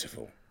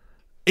beautiful.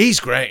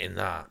 He's great in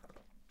that.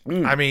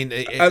 I mean,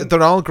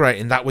 they're all great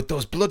in that with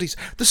those bloodies.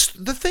 The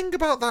thing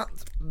about that,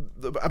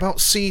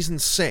 about Season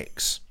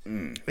 6,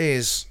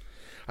 is...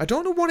 I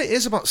don't know what it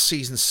is about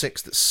Season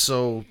 6 that's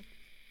so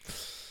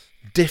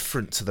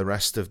different to the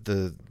rest of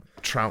the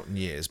Troughton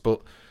years,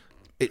 but...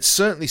 It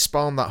certainly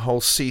spawned that whole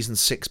Season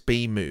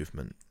 6B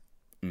movement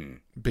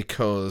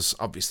because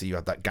obviously you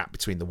had that gap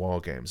between the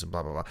War Games and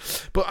blah, blah, blah.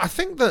 But I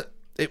think that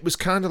it was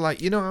kind of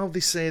like, how they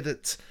say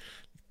that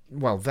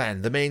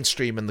the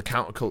mainstream and the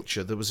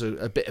counterculture, there was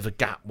a bit of a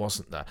gap,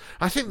 wasn't there?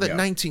 I think that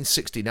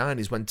 1969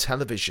 is when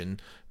television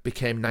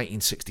became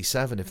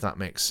 1967, if that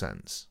makes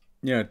sense.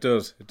 Yeah, it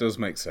does. It does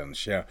make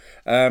sense, yeah.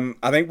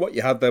 I think what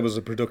you had there was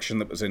a production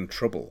that was in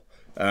trouble.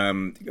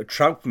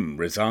 Troughton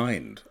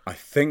resigned, I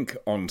think,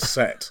 on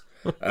set.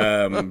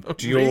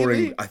 During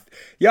really?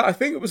 I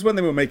think it was when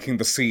they were making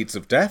The Seeds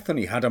of Death, and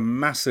he had a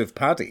massive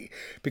paddy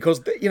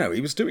because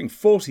he was doing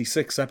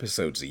 46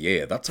 episodes a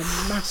year. That's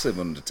a massive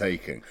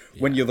undertaking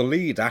when you're the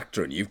lead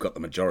actor and you've got the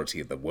majority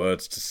of the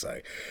words to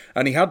say.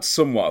 And he had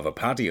somewhat of a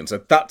paddy and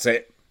said, "That's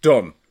it,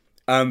 done."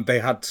 And they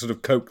had to sort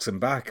of coax him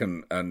back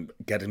and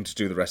get him to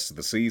do the rest of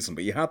the season.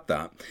 But you had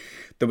that.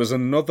 There was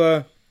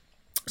another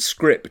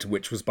script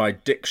which was by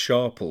Dick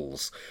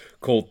Sharples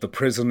called The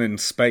Prison in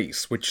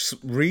Space, which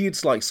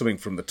reads like something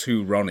from the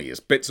Two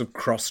Ronnies, bits of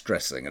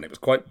cross-dressing, and it was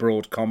quite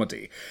broad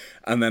comedy.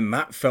 And then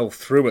that fell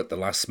through at the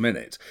last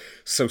minute.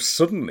 So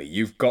suddenly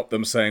you've got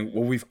them saying,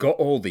 well, we've got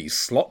all these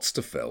slots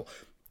to fill.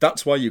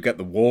 That's why you get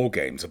the War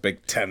Games, a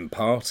big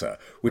 10-parter,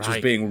 which was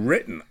being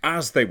written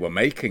as they were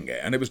making it.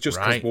 And it was just,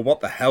 well,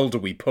 what the hell do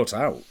we put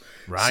out?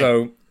 Right.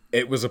 So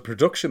it was a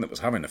production that was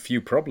having a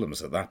few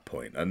problems at that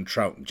point, and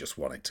Troughton just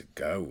wanted to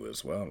go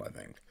as well, I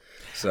think.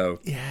 So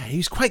yeah, he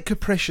was quite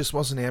capricious,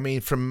 wasn't he? I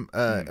mean, from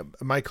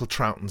Michael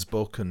Troughton's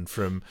book and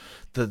from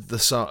the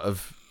sort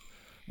of,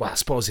 well, I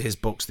suppose his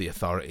book's the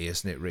authority,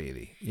 isn't it,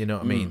 really? You know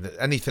what I mean?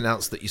 Anything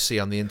else that you see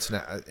on the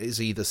internet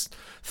is either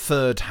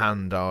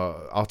third-hand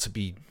or to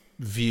be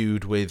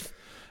viewed with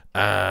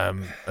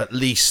at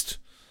least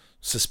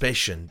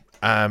suspicion.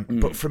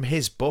 But from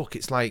his book,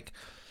 it's like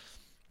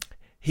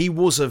he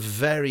was a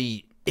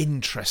very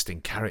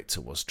interesting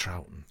character, was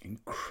Troughton.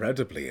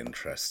 Incredibly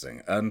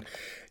interesting. And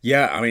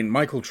yeah, I mean,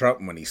 Michael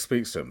Troughton, when he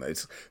speaks to him,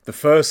 it's the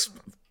first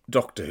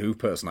Doctor Who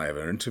person I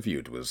ever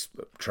interviewed was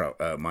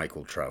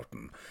Michael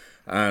Troughton.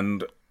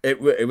 And it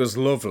was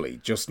lovely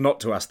just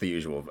not to ask the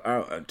usual,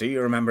 do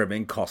you remember him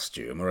in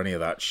costume or any of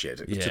that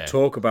shit? It was to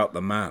talk about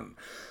the man.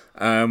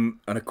 And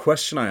a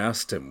question I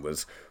asked him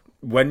was,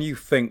 when you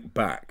think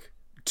back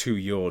to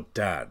your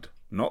dad,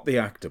 not the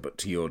actor, but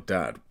to your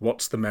dad,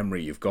 what's the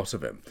memory you've got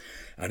of him?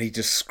 And he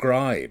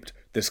described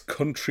this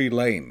country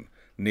lane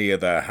near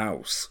their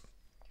house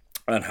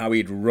and how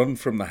he'd run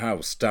from the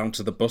house down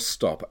to the bus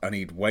stop and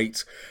he'd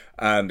wait,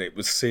 and it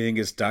was seeing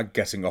his dad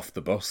getting off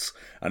the bus,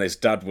 and his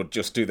dad would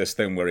just do this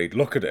thing where he'd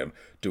look at him,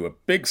 do a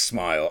big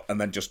smile, and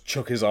then just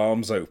chuck his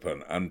arms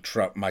open, and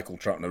Michael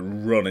Troughton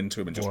would run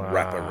into him and just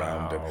wrap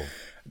around him.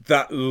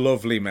 That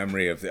lovely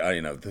memory of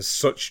there's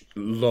such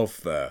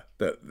love there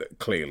that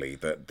clearly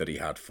that he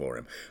had for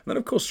him. And then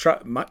of course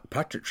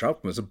Patrick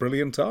Troughton was a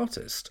brilliant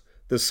artist.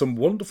 There's some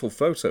wonderful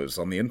photos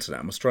on the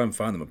internet. I must try and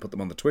find them and put them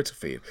on the Twitter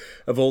feed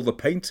of all the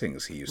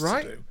paintings he used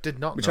to do. Did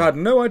not which know. I had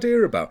no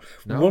idea about.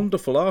 No.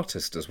 Wonderful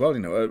artist as well.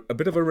 A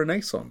bit of a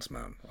Renaissance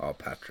man, our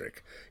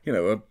Patrick.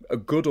 A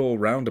good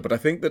all-rounder. But I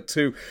think that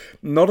too,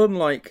 not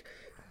unlike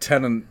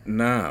Tennant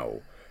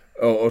now,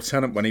 or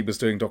Tennant when he was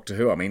doing Doctor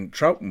Who, I mean,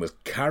 Troughton was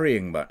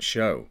carrying that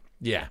show.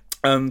 Yeah.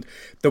 And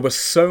there were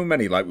so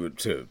many,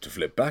 to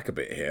flip back a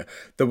bit here,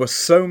 there were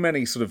so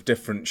many sort of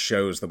different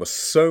shows, there were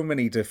so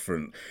many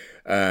different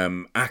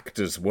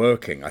actors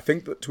working. I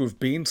think that to have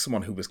been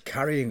someone who was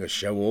carrying a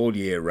show all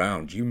year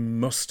round, you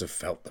must have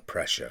felt the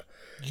pressure.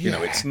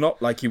 Yeah. It's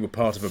not like you were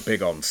part of a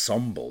big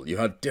ensemble. You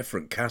had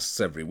different casts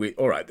every week.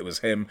 All right, there was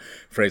him,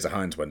 Fraser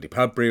Hines, Wendy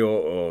Padbury,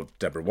 or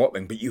Deborah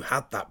Watling, but you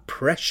had that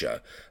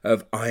pressure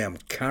of, I am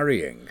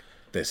carrying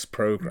this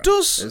program.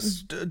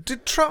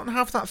 Did Troughton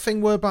have that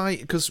thing whereby,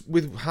 because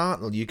with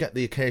Hartnell you get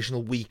the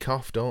occasional week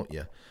off, don't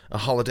you? A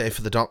holiday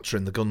for the Doctor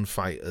and the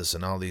Gunfighters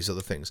and all these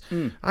other things.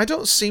 I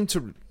don't seem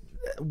to.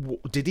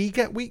 Did he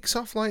get weeks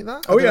off like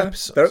that? Oh yeah,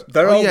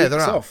 there are weeks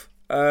off.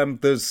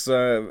 There's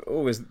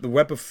always the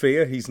Web of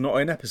Fear. He's not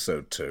in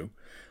episode 2.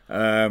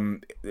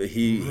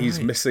 He's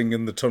missing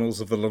in the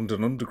tunnels of the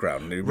London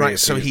Underground. Right,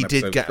 so he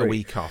did get 3. A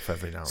week off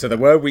every now and then. So there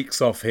were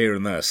weeks off here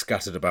and there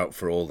scattered about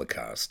for all the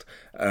cast.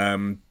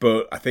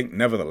 But I think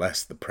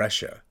nevertheless the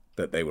pressure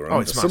that they were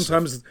under.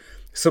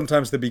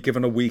 Sometimes they'd be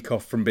given a week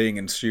off from being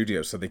in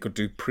studio so they could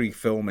do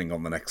pre-filming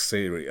on the next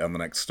series, on the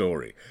next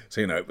story.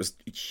 So it was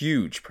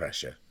huge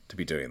pressure to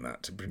be doing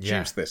that, to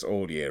produce this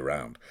all year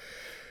round.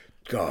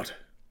 God.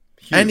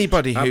 Huge.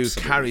 Anybody who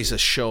carries a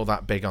show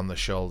that big on the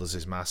shoulders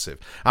is massive.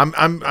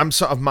 I'm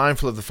sort of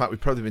mindful of the fact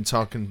we've probably been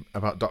talking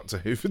about Doctor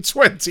Who for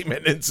 20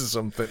 minutes or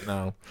something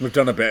now. We've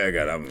done a bit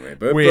again, haven't we?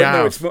 But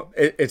no,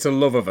 it's a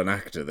love of an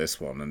actor, this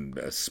one, and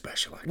a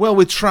special actor. Well,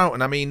 with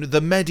Troughton, I mean,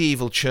 the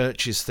medieval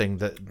churches thing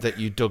that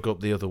you dug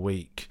up the other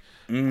week,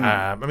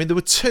 I mean, there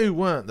were two,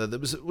 weren't there? There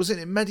was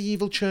it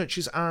medieval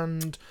churches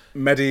and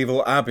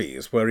medieval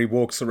abbeys, where he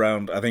walks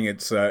around. I think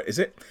it's is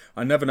it?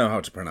 I never know how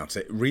to pronounce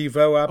it.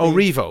 Revo Abbey. Oh,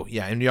 Revo,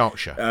 yeah, in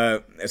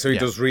Yorkshire. So he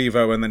does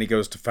Revo, and then he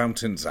goes to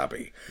Fountains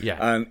Abbey. Yeah,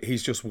 and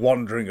he's just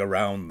wandering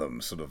around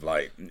them, sort of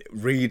like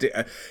read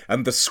it.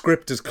 And the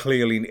script is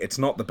clearly it's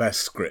not the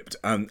best script,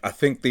 and I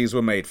think these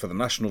were made for the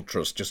National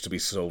Trust just to be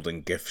sold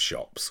in gift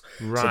shops.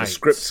 Right. So the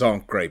scripts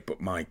aren't great,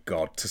 but my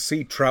God, to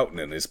see Troughton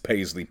in his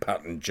paisley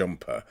pattern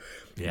jumper.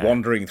 Yeah.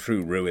 Wandering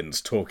through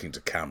ruins, talking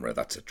to camera,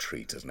 that's a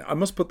treat, isn't it? I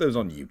must put those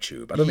on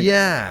YouTube. I don't think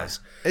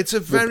it's a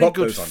very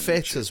good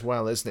fit as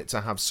well, isn't it,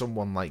 to have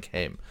someone like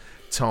him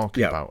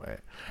talking about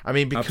it. I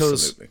mean,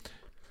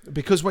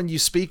 because when you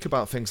speak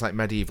about things like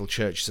medieval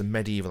churches and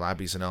medieval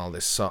abbeys and all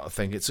this sort of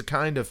thing, it's a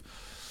kind of...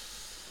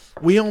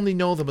 We only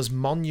know them as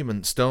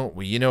monuments, don't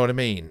we? You know what I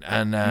mean?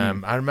 And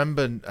I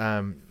remember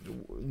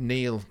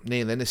Neil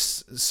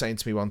Innes saying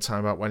to me one time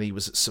about when he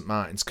was at St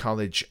Martin's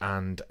College,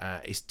 and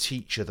his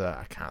teacher there,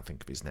 I can't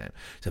think of his name,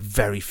 he's a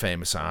very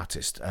famous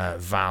artist,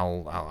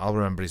 Val, I'll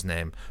remember his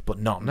name, but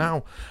not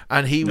now.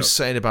 And he was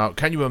saying about,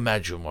 can you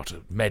imagine what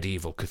a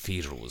medieval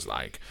cathedral was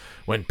like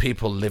when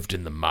people lived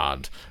in the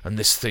mud and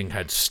this thing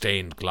had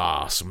stained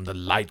glass and the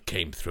light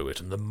came through it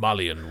and the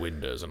mullioned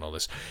windows and all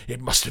this? It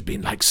must have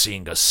been like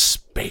seeing a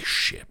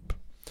spaceship.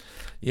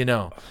 You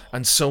know,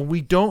 and so we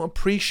don't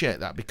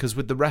appreciate that, because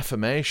with the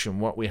Reformation,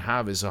 what we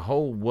have is a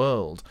whole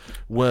world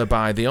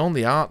whereby the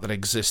only art that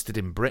existed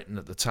in Britain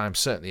at the time,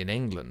 certainly in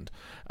England,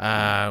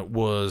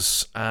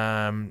 was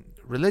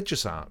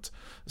religious art.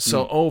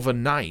 So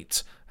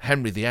overnight,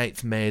 Henry VIII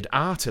made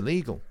art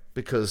illegal.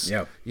 Because,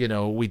 you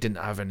know, we didn't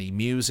have any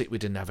music, we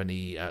didn't have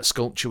any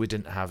sculpture, we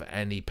didn't have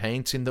any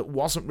painting that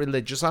wasn't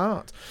religious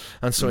art.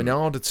 And so in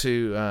order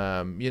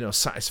to,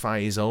 satisfy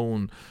his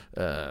own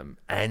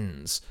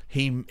ends,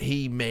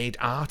 he made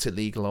art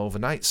illegal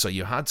overnight. So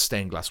you had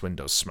stained glass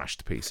windows smashed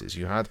to pieces,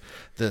 you had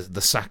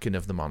the sacking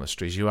of the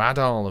monasteries, you had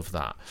all of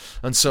that.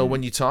 And so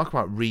when you talk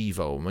about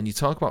Revo, when you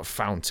talk about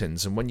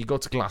fountains, and when you go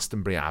to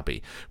Glastonbury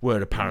Abbey,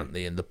 where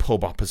apparently in the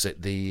pub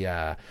opposite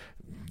the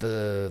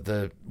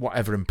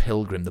whatever in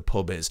Pilgrim the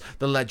pub is,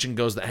 the legend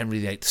goes that Henry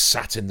VIII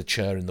sat in the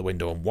chair in the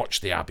window and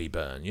watched the abbey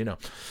burn. You know,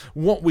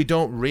 what we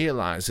don't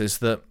realise is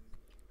that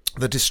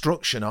the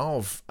destruction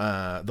of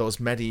those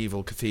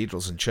medieval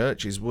cathedrals and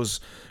churches was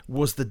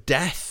the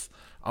death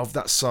of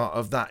that sort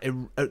of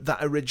that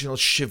original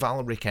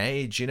chivalric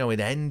age. You know, it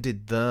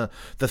ended the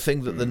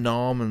thing that the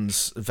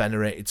Normans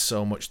venerated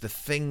so much, the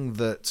thing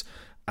that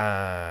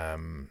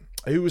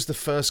who was the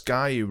first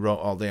guy who wrote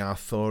all the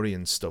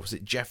Arthurian stuff? Was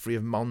it Geoffrey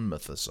of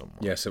Monmouth or someone?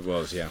 Yes, it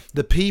was, yeah.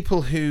 The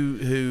people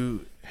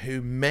who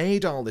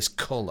made all this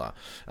colour.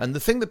 And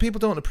the thing that people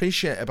don't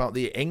appreciate about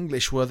the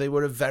English were they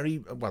were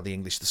the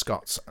English, the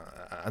Scots,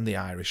 and the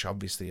Irish,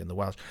 obviously, and the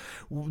Welsh,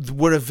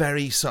 were a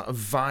very sort of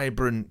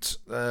vibrant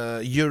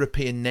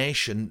European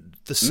nation,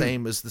 the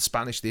same as the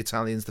Spanish, the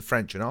Italians, the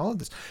French, and all of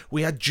this.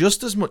 We had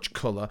just as much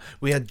colour,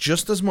 we had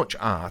just as much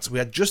art, we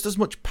had just as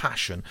much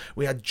passion,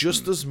 we had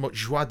just as much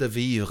joie de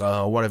vivre,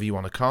 or whatever you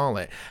want to call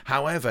it.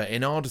 However,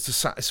 in order to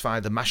satisfy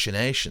the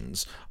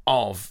machinations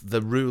of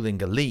the ruling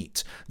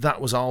elite,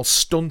 that was all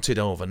stunted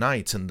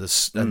overnight, and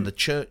the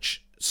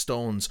church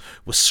stones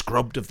were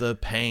scrubbed of their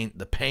paint,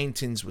 the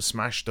paintings were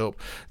smashed up,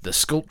 the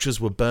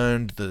sculptures were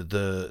burned,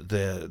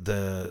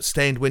 the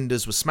stained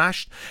windows were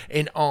smashed,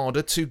 in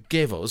order to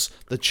give us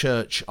the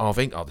Church of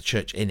England, or the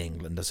Church in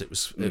England as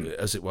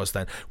it was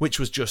then, which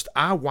was just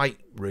our white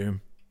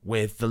room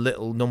with the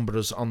little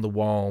numbers on the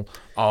wall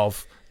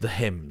of the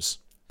hymns.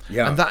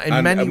 Yeah, and that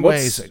in many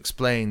ways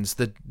explains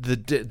the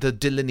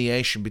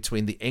delineation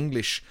between the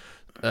English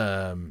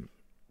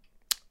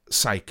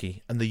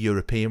psyche and the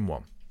European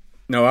one.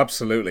 No,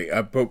 absolutely.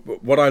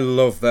 But what I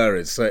love there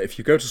is if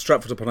you go to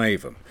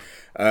Stratford-upon-Avon,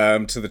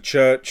 to the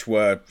church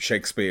where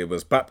Shakespeare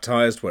was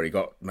baptised, where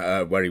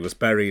he was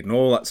buried, and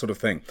all that sort of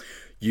thing,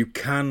 you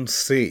can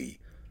see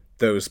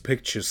those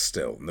pictures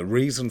still. And the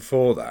reason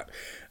for that,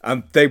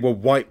 and they were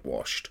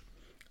whitewashed.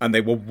 And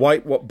they were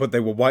but they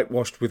were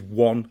whitewashed with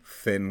one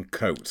thin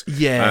coat.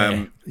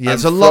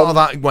 There's a lot of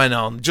that went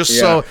on.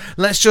 So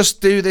let's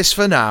just do this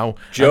for now,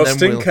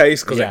 just in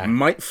case, because it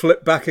might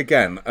flip back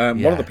again.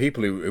 One of the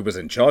people who was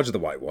in charge of the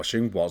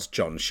whitewashing was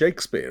John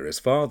Shakespeare, his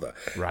father.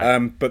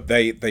 Right. But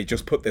they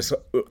just put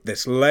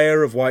this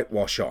layer of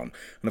whitewash on,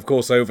 and of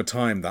course over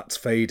time that's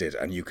faded,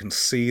 and you can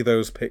see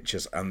those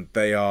pictures, and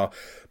they are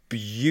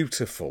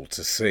beautiful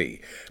to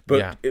see.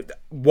 But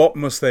what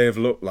must they have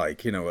looked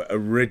like,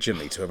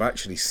 originally, to have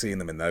actually seen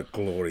them in their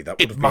glory?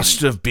 It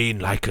must have been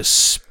like a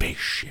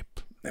spaceship.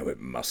 No, it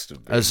must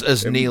have been.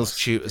 As Neil's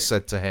tutor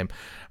said to him.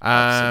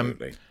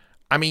 Absolutely.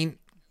 I mean,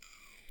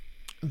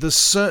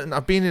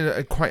 I've been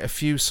in quite a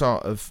few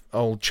sort of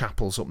old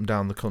chapels up and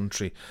down the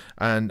country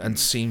and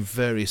seen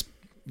various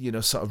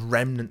sort of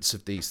remnants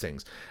of these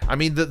things. I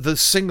mean, the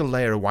single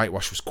layer of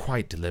whitewash was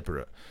quite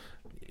deliberate.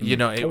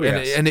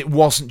 And it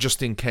wasn't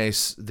just in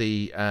case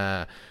the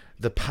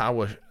the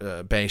power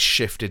base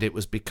shifted, it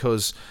was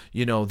because,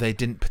 they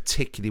didn't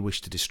particularly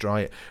wish to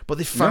destroy it. But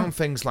they found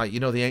things like,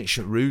 the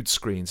ancient rood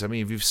screens. I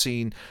mean, if you've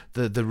seen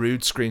the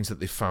rood screens that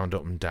they found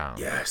up and down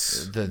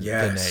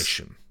the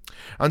nation.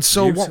 And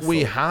so what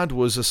we had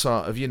was a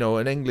sort of,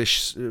 an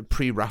English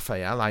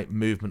pre-Raphaelite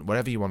movement,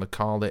 whatever you want to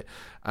call it,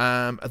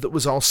 that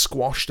was all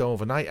squashed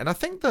overnight. And I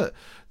think that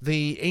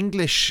the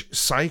English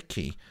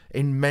psyche,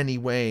 in many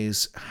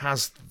ways,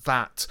 has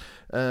that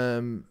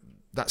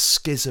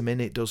schism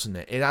in it, doesn't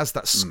it? It has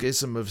that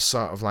schism of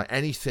sort of like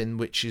anything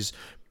which is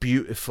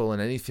beautiful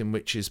and anything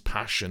which is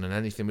passion and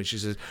anything which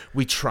is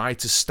we try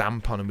to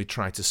stamp on and we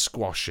try to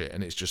squash it,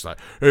 and it's just like,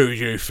 who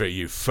you think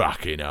you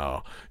fucking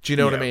are? Do you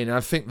know what I mean? And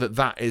I think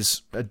that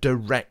is a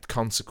direct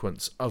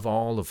consequence of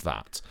all of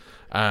that.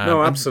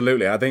 No,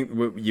 absolutely. I think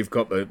you've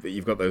got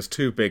those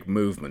two big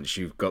movements.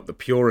 You've got the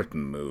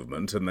Puritan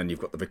movement, and then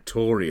you've got the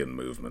Victorian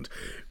movement,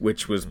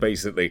 which was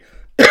basically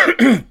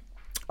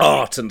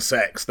art and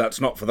sex,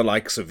 that's not for the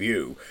likes of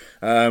you.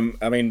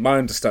 I mean, my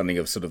understanding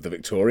of sort of the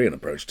Victorian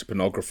approach to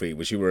pornography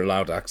was you were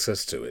allowed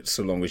access to it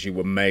so long as you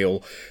were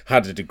male,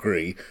 had a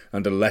degree,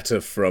 and a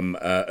letter from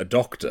a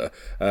doctor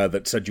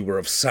that said you were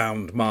of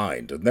sound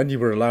mind. And then you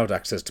were allowed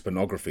access to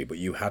pornography, but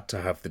you had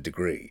to have the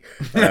degree.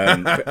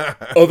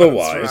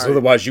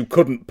 Otherwise, you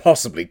couldn't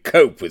possibly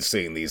cope with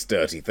seeing these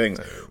dirty things.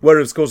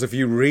 Whereas, of course, if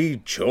you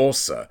read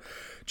Chaucer's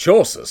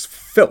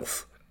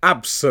filth.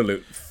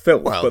 Absolute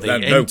filth. Well, but then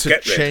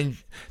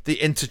the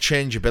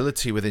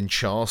interchangeability within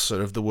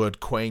Chaucer of the word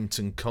quaint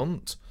and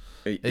cunt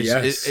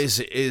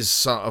is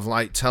sort of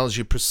like tells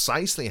you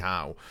precisely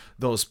how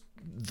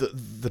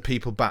the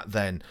people back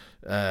then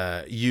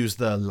used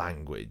their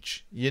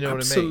language. You know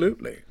what I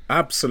mean?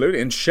 Absolutely.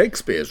 And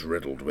Shakespeare's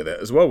riddled with it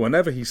as well.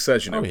 Whenever he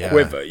says,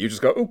 quiver, you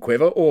just go, oh,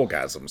 quiver,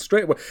 orgasm,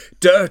 straight away.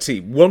 Dirty,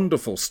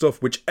 wonderful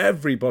stuff, which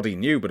everybody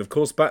knew. But of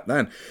course, back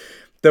then,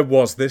 there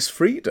was this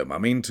freedom. I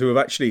mean, to have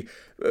actually...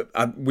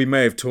 we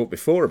may have talked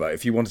before about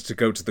if you wanted to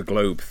go to the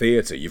Globe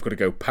Theatre, you've got to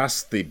go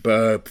past the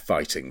Burb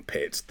fighting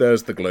pit.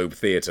 There's the Globe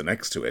Theatre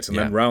next to it. And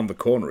then round the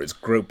corner is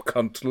Grope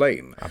Cunt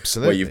Lane.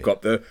 Absolutely. Where you've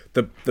got the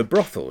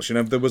brothels.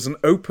 There was an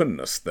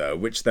openness there,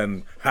 which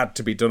then had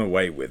to be done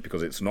away with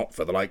because it's not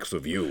for the likes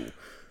of you.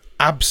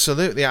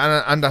 Absolutely,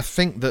 and I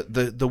think that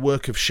the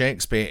work of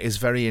Shakespeare is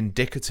very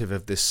indicative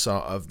of this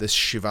sort of this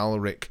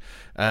chivalric,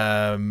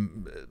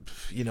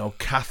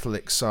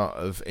 Catholic sort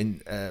of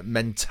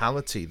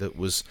mentality that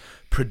was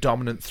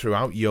predominant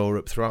throughout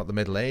Europe throughout the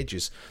Middle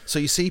Ages. So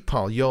you see,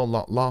 Paul, you're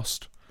lot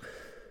lost.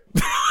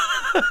 Is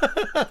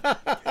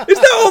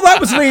that all that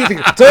was leading?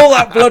 It's all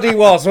that bloody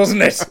was,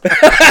 wasn't it?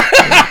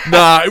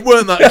 Nah, it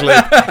weren't that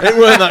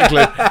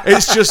glib.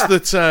 It's just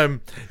that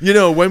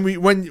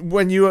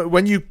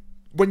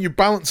when you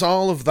balance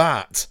all of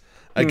that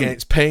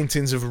against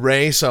paintings of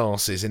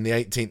racehorses in the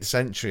 18th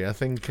century, I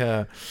think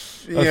that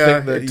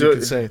you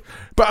could say.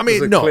 But I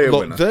mean, no,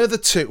 look, they're the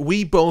two.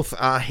 We both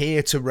are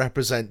here to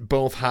represent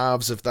both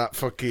halves of that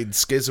fucking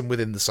schism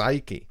within the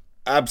psyche.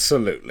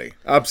 Absolutely.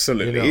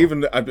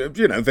 Even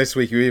this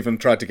week you even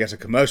tried to get a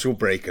commercial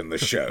break in the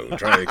show,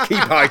 trying to keep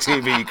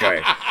ITV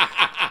going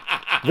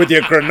with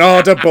your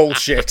Granada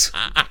bullshit.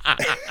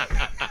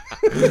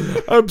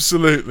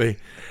 Absolutely.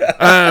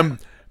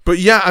 But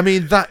yeah, I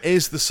mean, that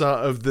is the sort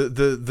of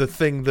the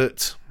thing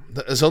that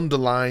has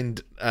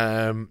underlined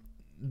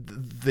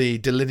the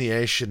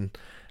delineation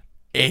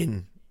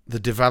in the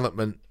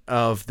development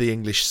of the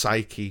English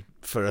psyche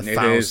for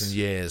 1,000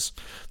 years.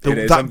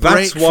 That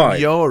break from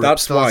Europe.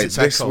 That's why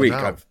this week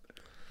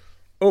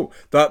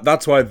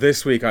that's why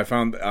this week I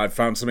found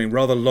something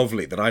rather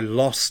lovely that I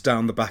lost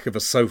down the back of a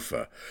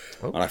sofa,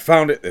 and I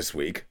found it this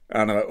week,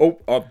 and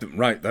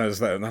right,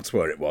 that's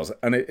where it was,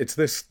 and it's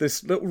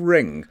this little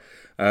ring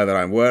that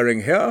I'm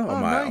wearing here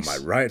on my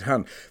right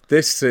hand.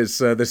 This is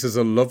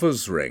a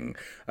lover's ring,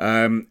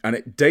 and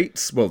it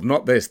dates. Well,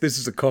 not this. This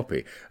is a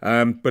copy,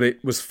 but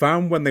it was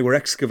found when they were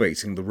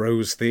excavating the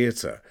Rose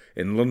Theatre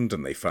in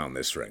London. They found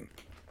this ring.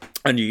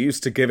 And you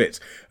used to give it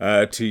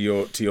to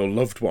your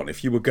loved one.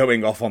 If you were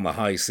going off on the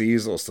high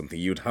seas or something,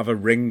 you'd have a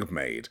ring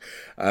made.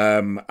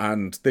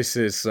 And this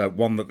is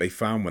one that they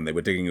found when they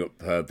were digging up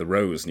the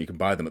Rose, and you can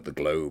buy them at the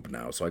Globe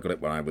now. So I got it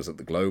when I was at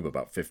the Globe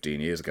about 15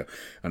 years ago.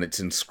 And it's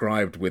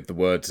inscribed with the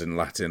words in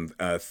Latin,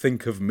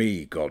 think of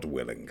me, God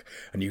willing.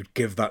 And you'd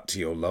give that to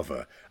your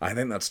lover. I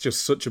think that's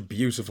just such a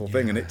beautiful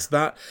thing. And it's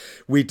that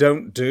we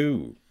don't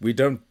do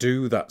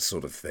that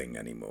sort of thing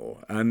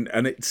anymore. And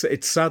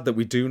it's sad that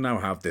we do now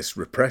have this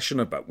repression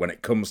about when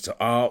it comes to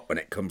art, when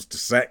it comes to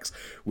sex,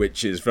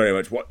 which is very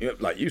much what,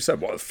 like you said,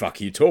 what the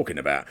fuck are you talking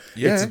about?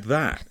 Yeah. It's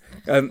that.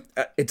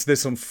 It's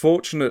this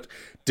unfortunate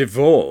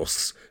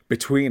divorce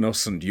between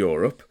us and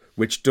Europe,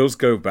 which does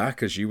go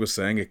back, as you were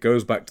saying, it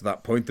goes back to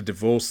that point, the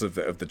divorce of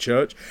the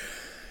church.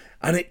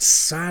 And it's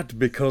sad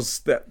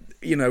because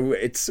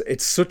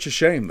it's such a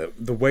shame that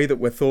the way that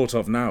we're thought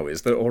of now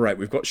is that, all right,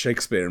 we've got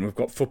Shakespeare and we've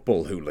got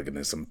football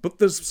hooliganism, but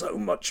there's so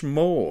much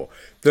more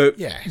that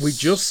we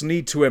just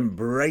need to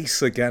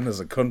embrace again as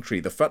a country.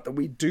 The fact that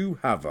we do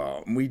have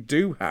art and we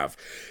do have,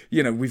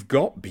 we've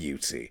got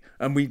beauty,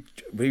 and we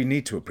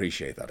need to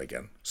appreciate that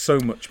again so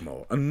much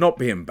more and not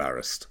be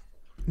embarrassed.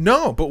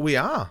 No, but we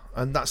are,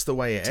 and that's the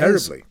way it is.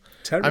 Terribly.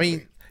 I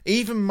mean,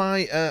 even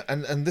my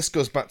and this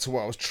goes back to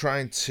what I was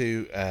trying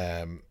to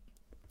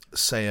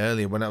say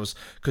earlier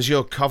because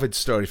your COVID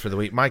story for the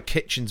week, my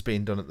kitchen's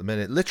being done at the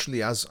minute,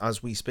 literally as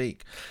we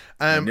speak.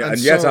 And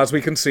yet, as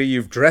we can see,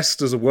 you've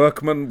dressed as a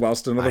workman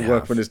whilst another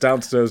workman is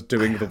downstairs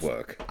doing the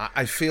work.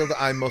 I feel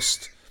that I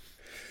must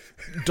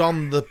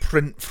don the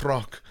print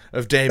frock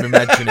of Dame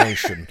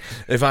Imagination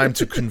if I'm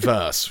to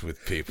converse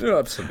with people. No,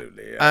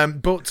 absolutely. Yeah.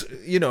 But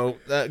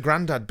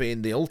Grandad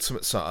being the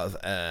ultimate sort of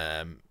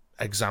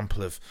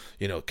example of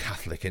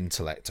Catholic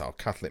intellect or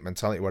Catholic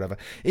mentality, whatever.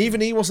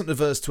 Even he wasn't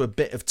averse to a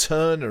bit of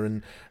Turner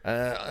and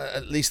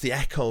at least the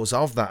echoes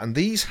of that. And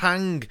these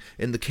hang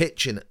in the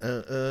kitchen.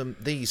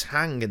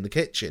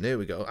 Here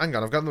we go. Hang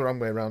on, I've gone the wrong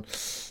way around.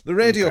 The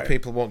radio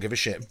people won't give a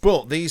shit,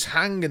 but these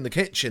hang in the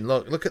kitchen.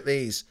 Look at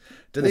these.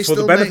 For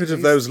the benefit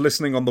of those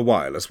listening on the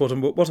wireless, what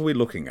are we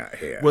looking at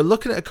here? We're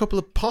looking at a couple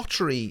of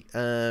pottery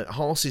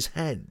horses'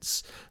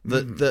 heads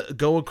that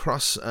go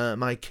across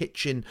my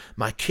kitchen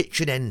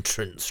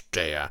entrance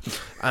there.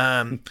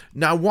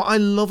 Now, what I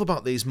love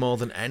about these more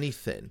than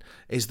anything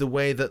is the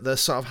way that they're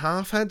sort of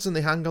half heads and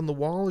they hang on the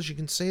wall. As you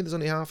can see, there's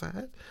only half a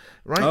head,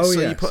 right? Oh,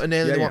 so you put a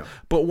nail in the wall.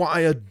 But what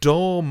I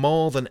adore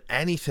more than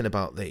anything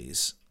about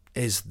these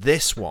is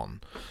this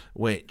one,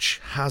 which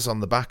has on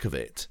the back of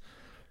it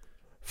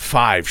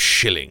 5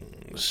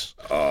 shillings.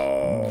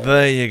 Oh,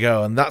 there you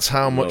go. And that's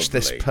how much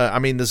this I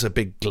mean, there's a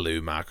big glue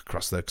mark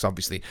across there because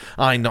obviously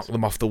I knocked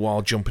them off the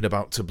wall jumping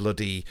about to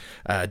bloody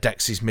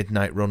Dexy's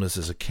Midnight Runners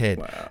as a kid.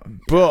 Wow.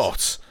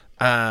 But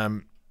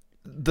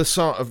the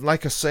sort of,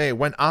 like I say,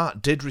 when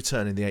art did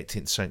return in the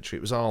 18th century,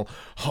 it was all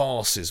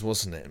horses,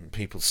 wasn't it? And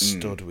people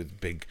stood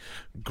with big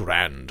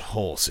grand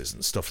horses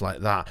and stuff like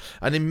that.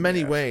 And in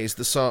many ways,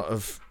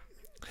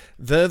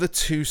 they're the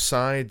two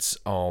sides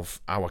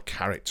of our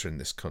character in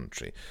this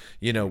country.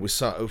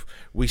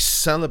 We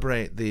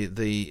celebrate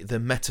the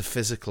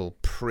metaphysical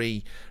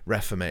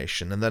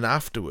pre-Reformation, and then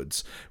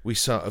afterwards we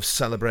sort of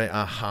celebrate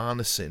our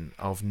harnessing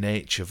of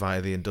nature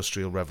via the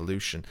Industrial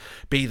Revolution.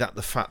 Be that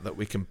the fact that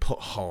we can put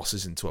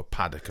horses into a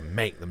paddock and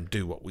make them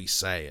do what we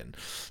say, and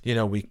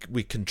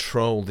we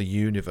control the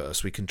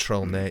universe, we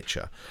control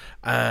nature,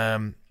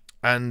 and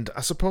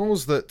I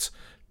suppose that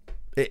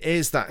it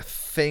is that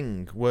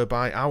thing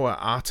whereby our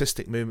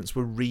artistic movements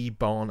were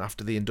reborn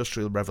after the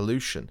Industrial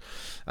Revolution.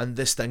 And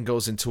this then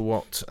goes into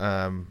what,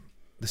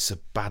 this is a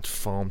bad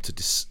form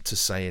to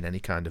say in any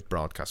kind of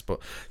broadcast,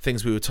 but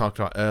things we were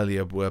talking about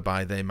earlier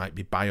whereby they might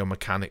be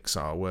biomechanics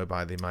or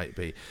whereby they might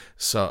be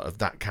sort of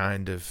that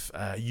kind of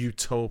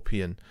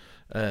utopian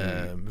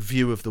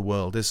view of the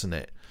world, isn't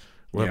it?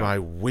 Whereby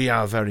we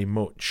are very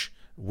much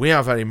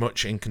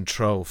in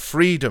control.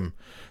 Freedom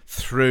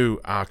through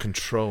our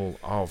control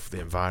of the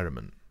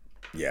environment.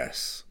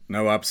 Yes.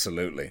 No,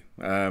 absolutely.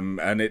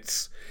 And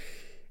it's...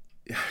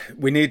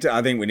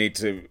 I think we need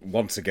to,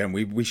 once again,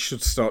 we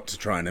should start to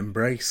try and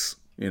embrace,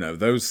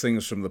 those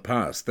things from the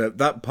past.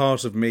 That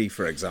part of me,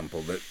 for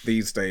example, that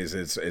these days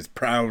is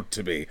proud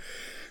to be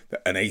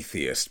an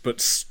atheist,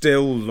 but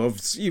still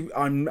loves you.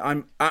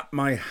 I'm at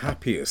my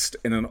happiest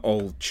in an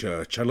old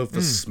church. I love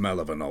the smell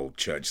of an old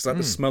church. It's like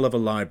the smell of a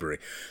library.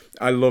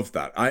 I love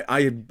that.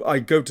 I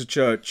go to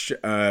church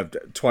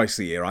twice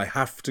a year. I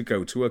have to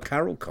go to a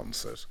carol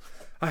concert.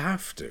 I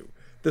have to.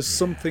 There's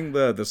something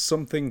there. There's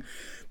something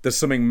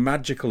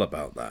magical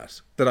about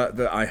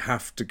that I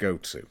have to go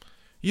to.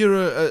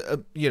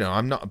 You're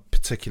I'm not a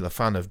particular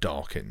fan of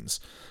Dawkins,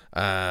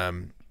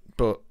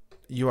 but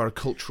you are a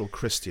cultural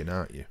Christian,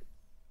 aren't you?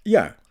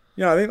 Yeah,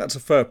 I think that's a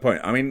fair point.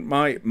 I mean,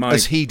 my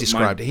as he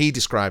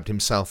described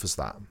himself as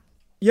that.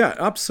 Yeah,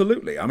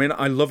 absolutely. I mean,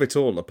 I love it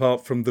all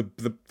apart from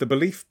the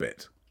belief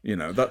bit.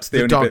 That's the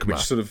only dogma bit which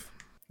sort of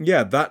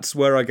that's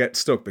where I get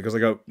stuck because I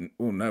go,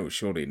 oh no,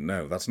 surely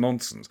no, that's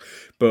nonsense.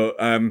 But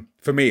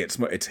for me, it's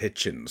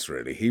Hitchens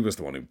really. He was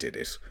the one who did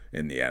it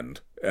in the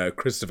end.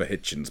 Christopher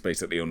Hitchens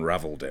basically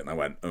unravelled it, and I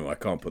went, oh, I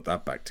can't put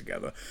that back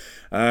together.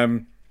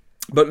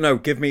 But no,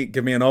 give me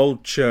an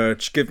old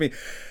church.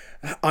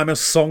 I'm a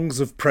songs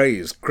of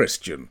praise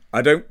Christian.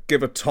 I don't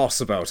give a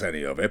toss about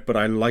any of it, but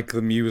I like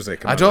the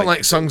music. I don't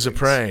like songs of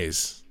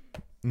praise.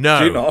 No.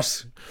 Do you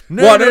not?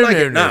 No, well, I don't like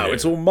it now. No.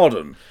 It's all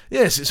modern.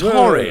 Yes, it's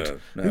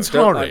horrid. No. It's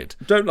horrid.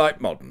 Don't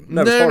like modern.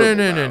 No. But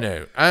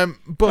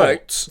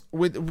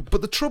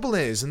the trouble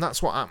is, and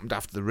that's what happened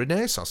after the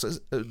Renaissance.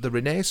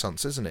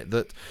 Isn't it?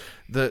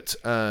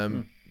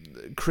 That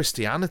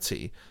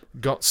Christianity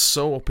got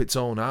so up its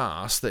own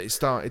arse that it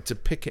started to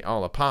pick it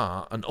all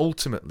apart and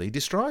ultimately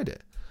destroyed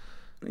it.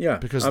 Yeah,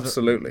 because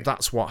absolutely.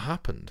 That's what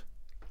happened.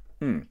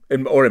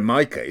 Or in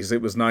my case,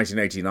 it was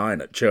 1989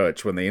 at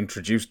church when they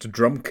introduced a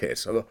drum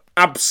kit.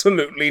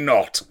 Absolutely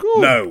not.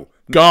 Good.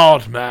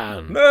 God,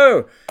 man.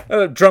 No.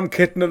 A drum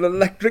kit and an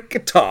electric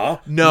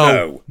guitar?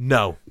 No.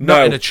 Not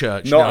in a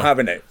church. Not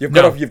having it. You've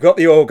got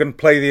the organ,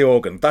 play the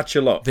organ. That's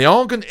your lot. The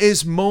organ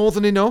is more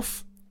than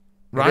enough,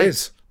 right? It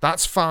is.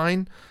 That's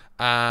fine.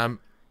 But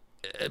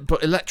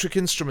electric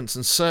instruments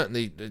and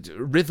certainly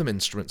rhythm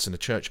instruments in a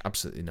church,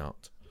 absolutely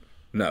not.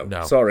 No.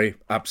 Sorry,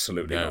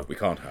 absolutely not. We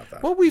can't have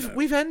that. Well,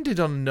 we've ended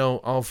on a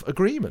note of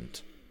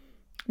agreement.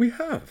 We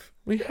have.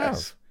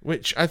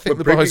 Which I think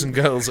the boys and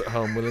girls at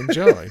home will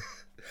enjoy.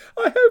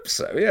 I hope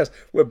so, yes.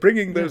 We're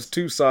bringing those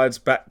two sides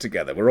back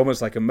together. We're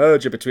almost like a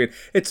merger between...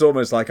 It's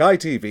almost like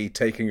ITV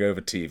taking over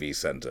TV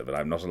Centre, but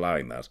I'm not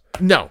allowing that.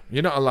 No,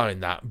 you're not allowing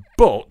that.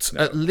 But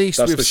at least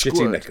we've That's the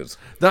shitty knickers.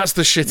 That's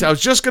the shit I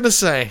was just going to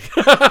say.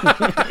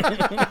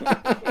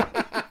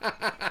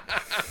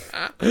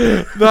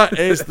 That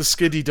is the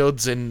skiddy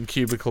duds in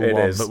Cubicle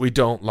 1 that we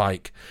don't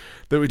like.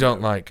 But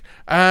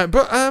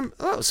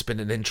that's been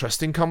an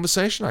interesting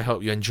conversation. I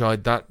hope you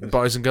enjoyed that,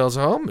 boys and girls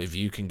at home. If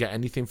you can get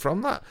anything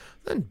from that,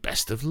 then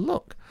best of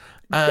luck.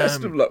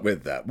 Best of luck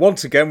with that.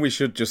 Once again, we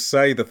should just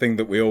say the thing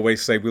that we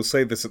always say. We'll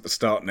say this at the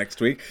start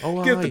next week.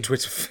 Give the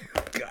Twitter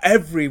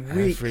every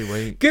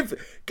week.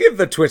 Give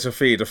the Twitter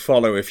feed a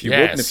follow if you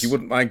would, and if you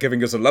wouldn't mind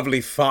giving us a lovely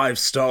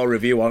 5-star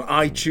review on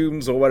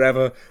iTunes or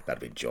whatever,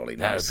 that'd be jolly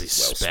nice. That'd be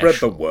spread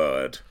the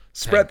word.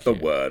 Spread the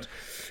word.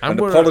 And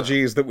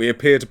apologies that we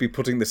appear to be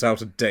putting this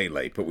out a day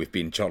late, but we've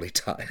been jolly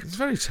tired. It's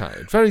very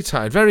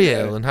tired, very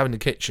ill, and having the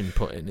kitchen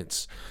put in.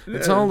 It's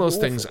all those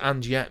things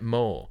and yet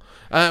more.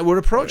 We're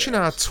approaching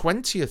our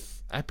 20th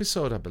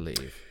episode, I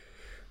believe.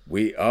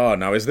 We are.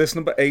 Now, is this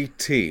number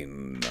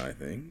 18, I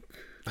think?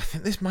 I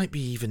think this might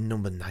be even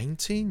number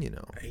 19,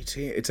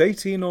 18? It's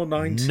 18 or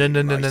 19?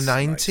 No,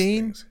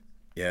 19? Nice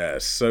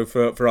yes, so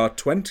for our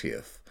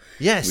 20th...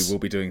 Yes, we will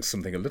be doing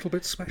something a little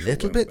bit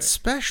special.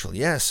 Special,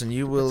 yes, and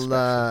you will.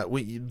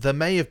 There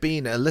may have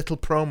been a little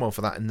promo for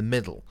that in the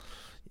middle.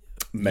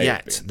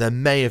 There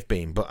may have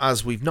been, but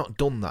as we've not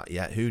done that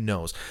yet, who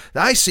knows?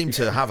 I seem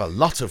to have a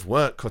lot of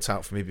work cut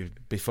out for me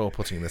before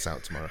putting this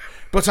out tomorrow,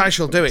 but I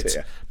shall do it.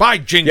 By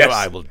jingo, yes.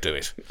 I will do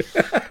it.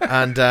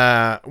 And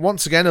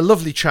once again, a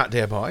lovely chat,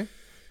 dear boy.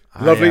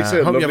 Lovely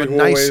to hope you have a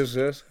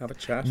nice, have a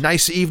chat.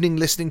 Nice evening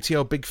listening to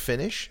your big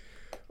finish.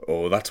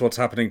 Oh, that's what's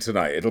happening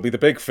tonight. It'll be the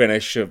big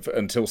finish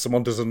until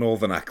someone does a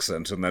northern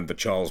accent and then the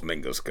Charles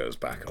Mingus goes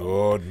back on.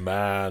 Good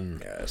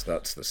man. Yes,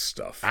 that's the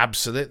stuff.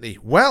 Absolutely.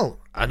 Well,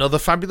 another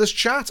fabulous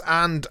chat,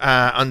 and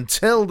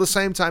until the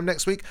same time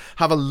next week,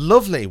 have a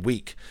lovely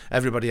week,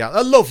 everybody out.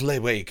 A lovely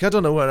week. I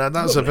don't know where that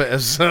was a bit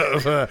of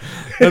sort of I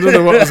don't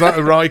know what was that,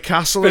 a Roy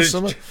Castle or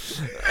something?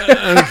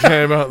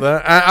 Okay, about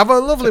there. Have a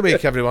lovely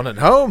week, everyone at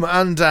home,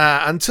 and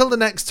until the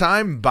next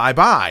time,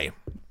 bye-bye.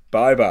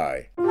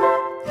 Bye-bye.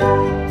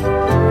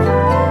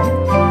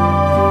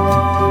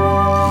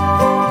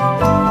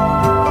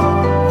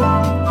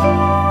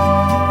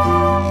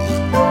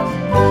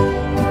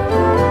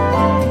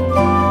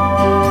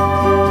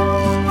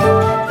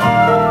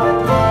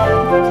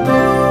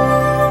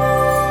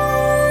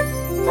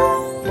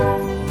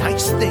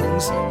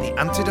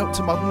 Antidote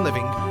to Modern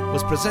Living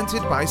was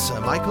presented by Sir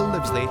Michael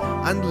Livesley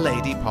and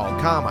Lady Paul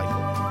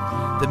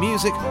Carmichael. The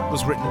music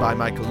was written by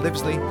Michael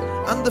Livesley,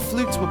 and the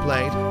flutes were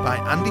played by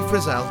Andy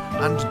Frizzell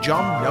and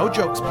John No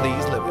Jokes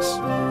Please Lewis.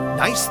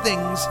 Nice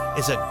Things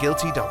is a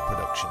Guilty Dog production.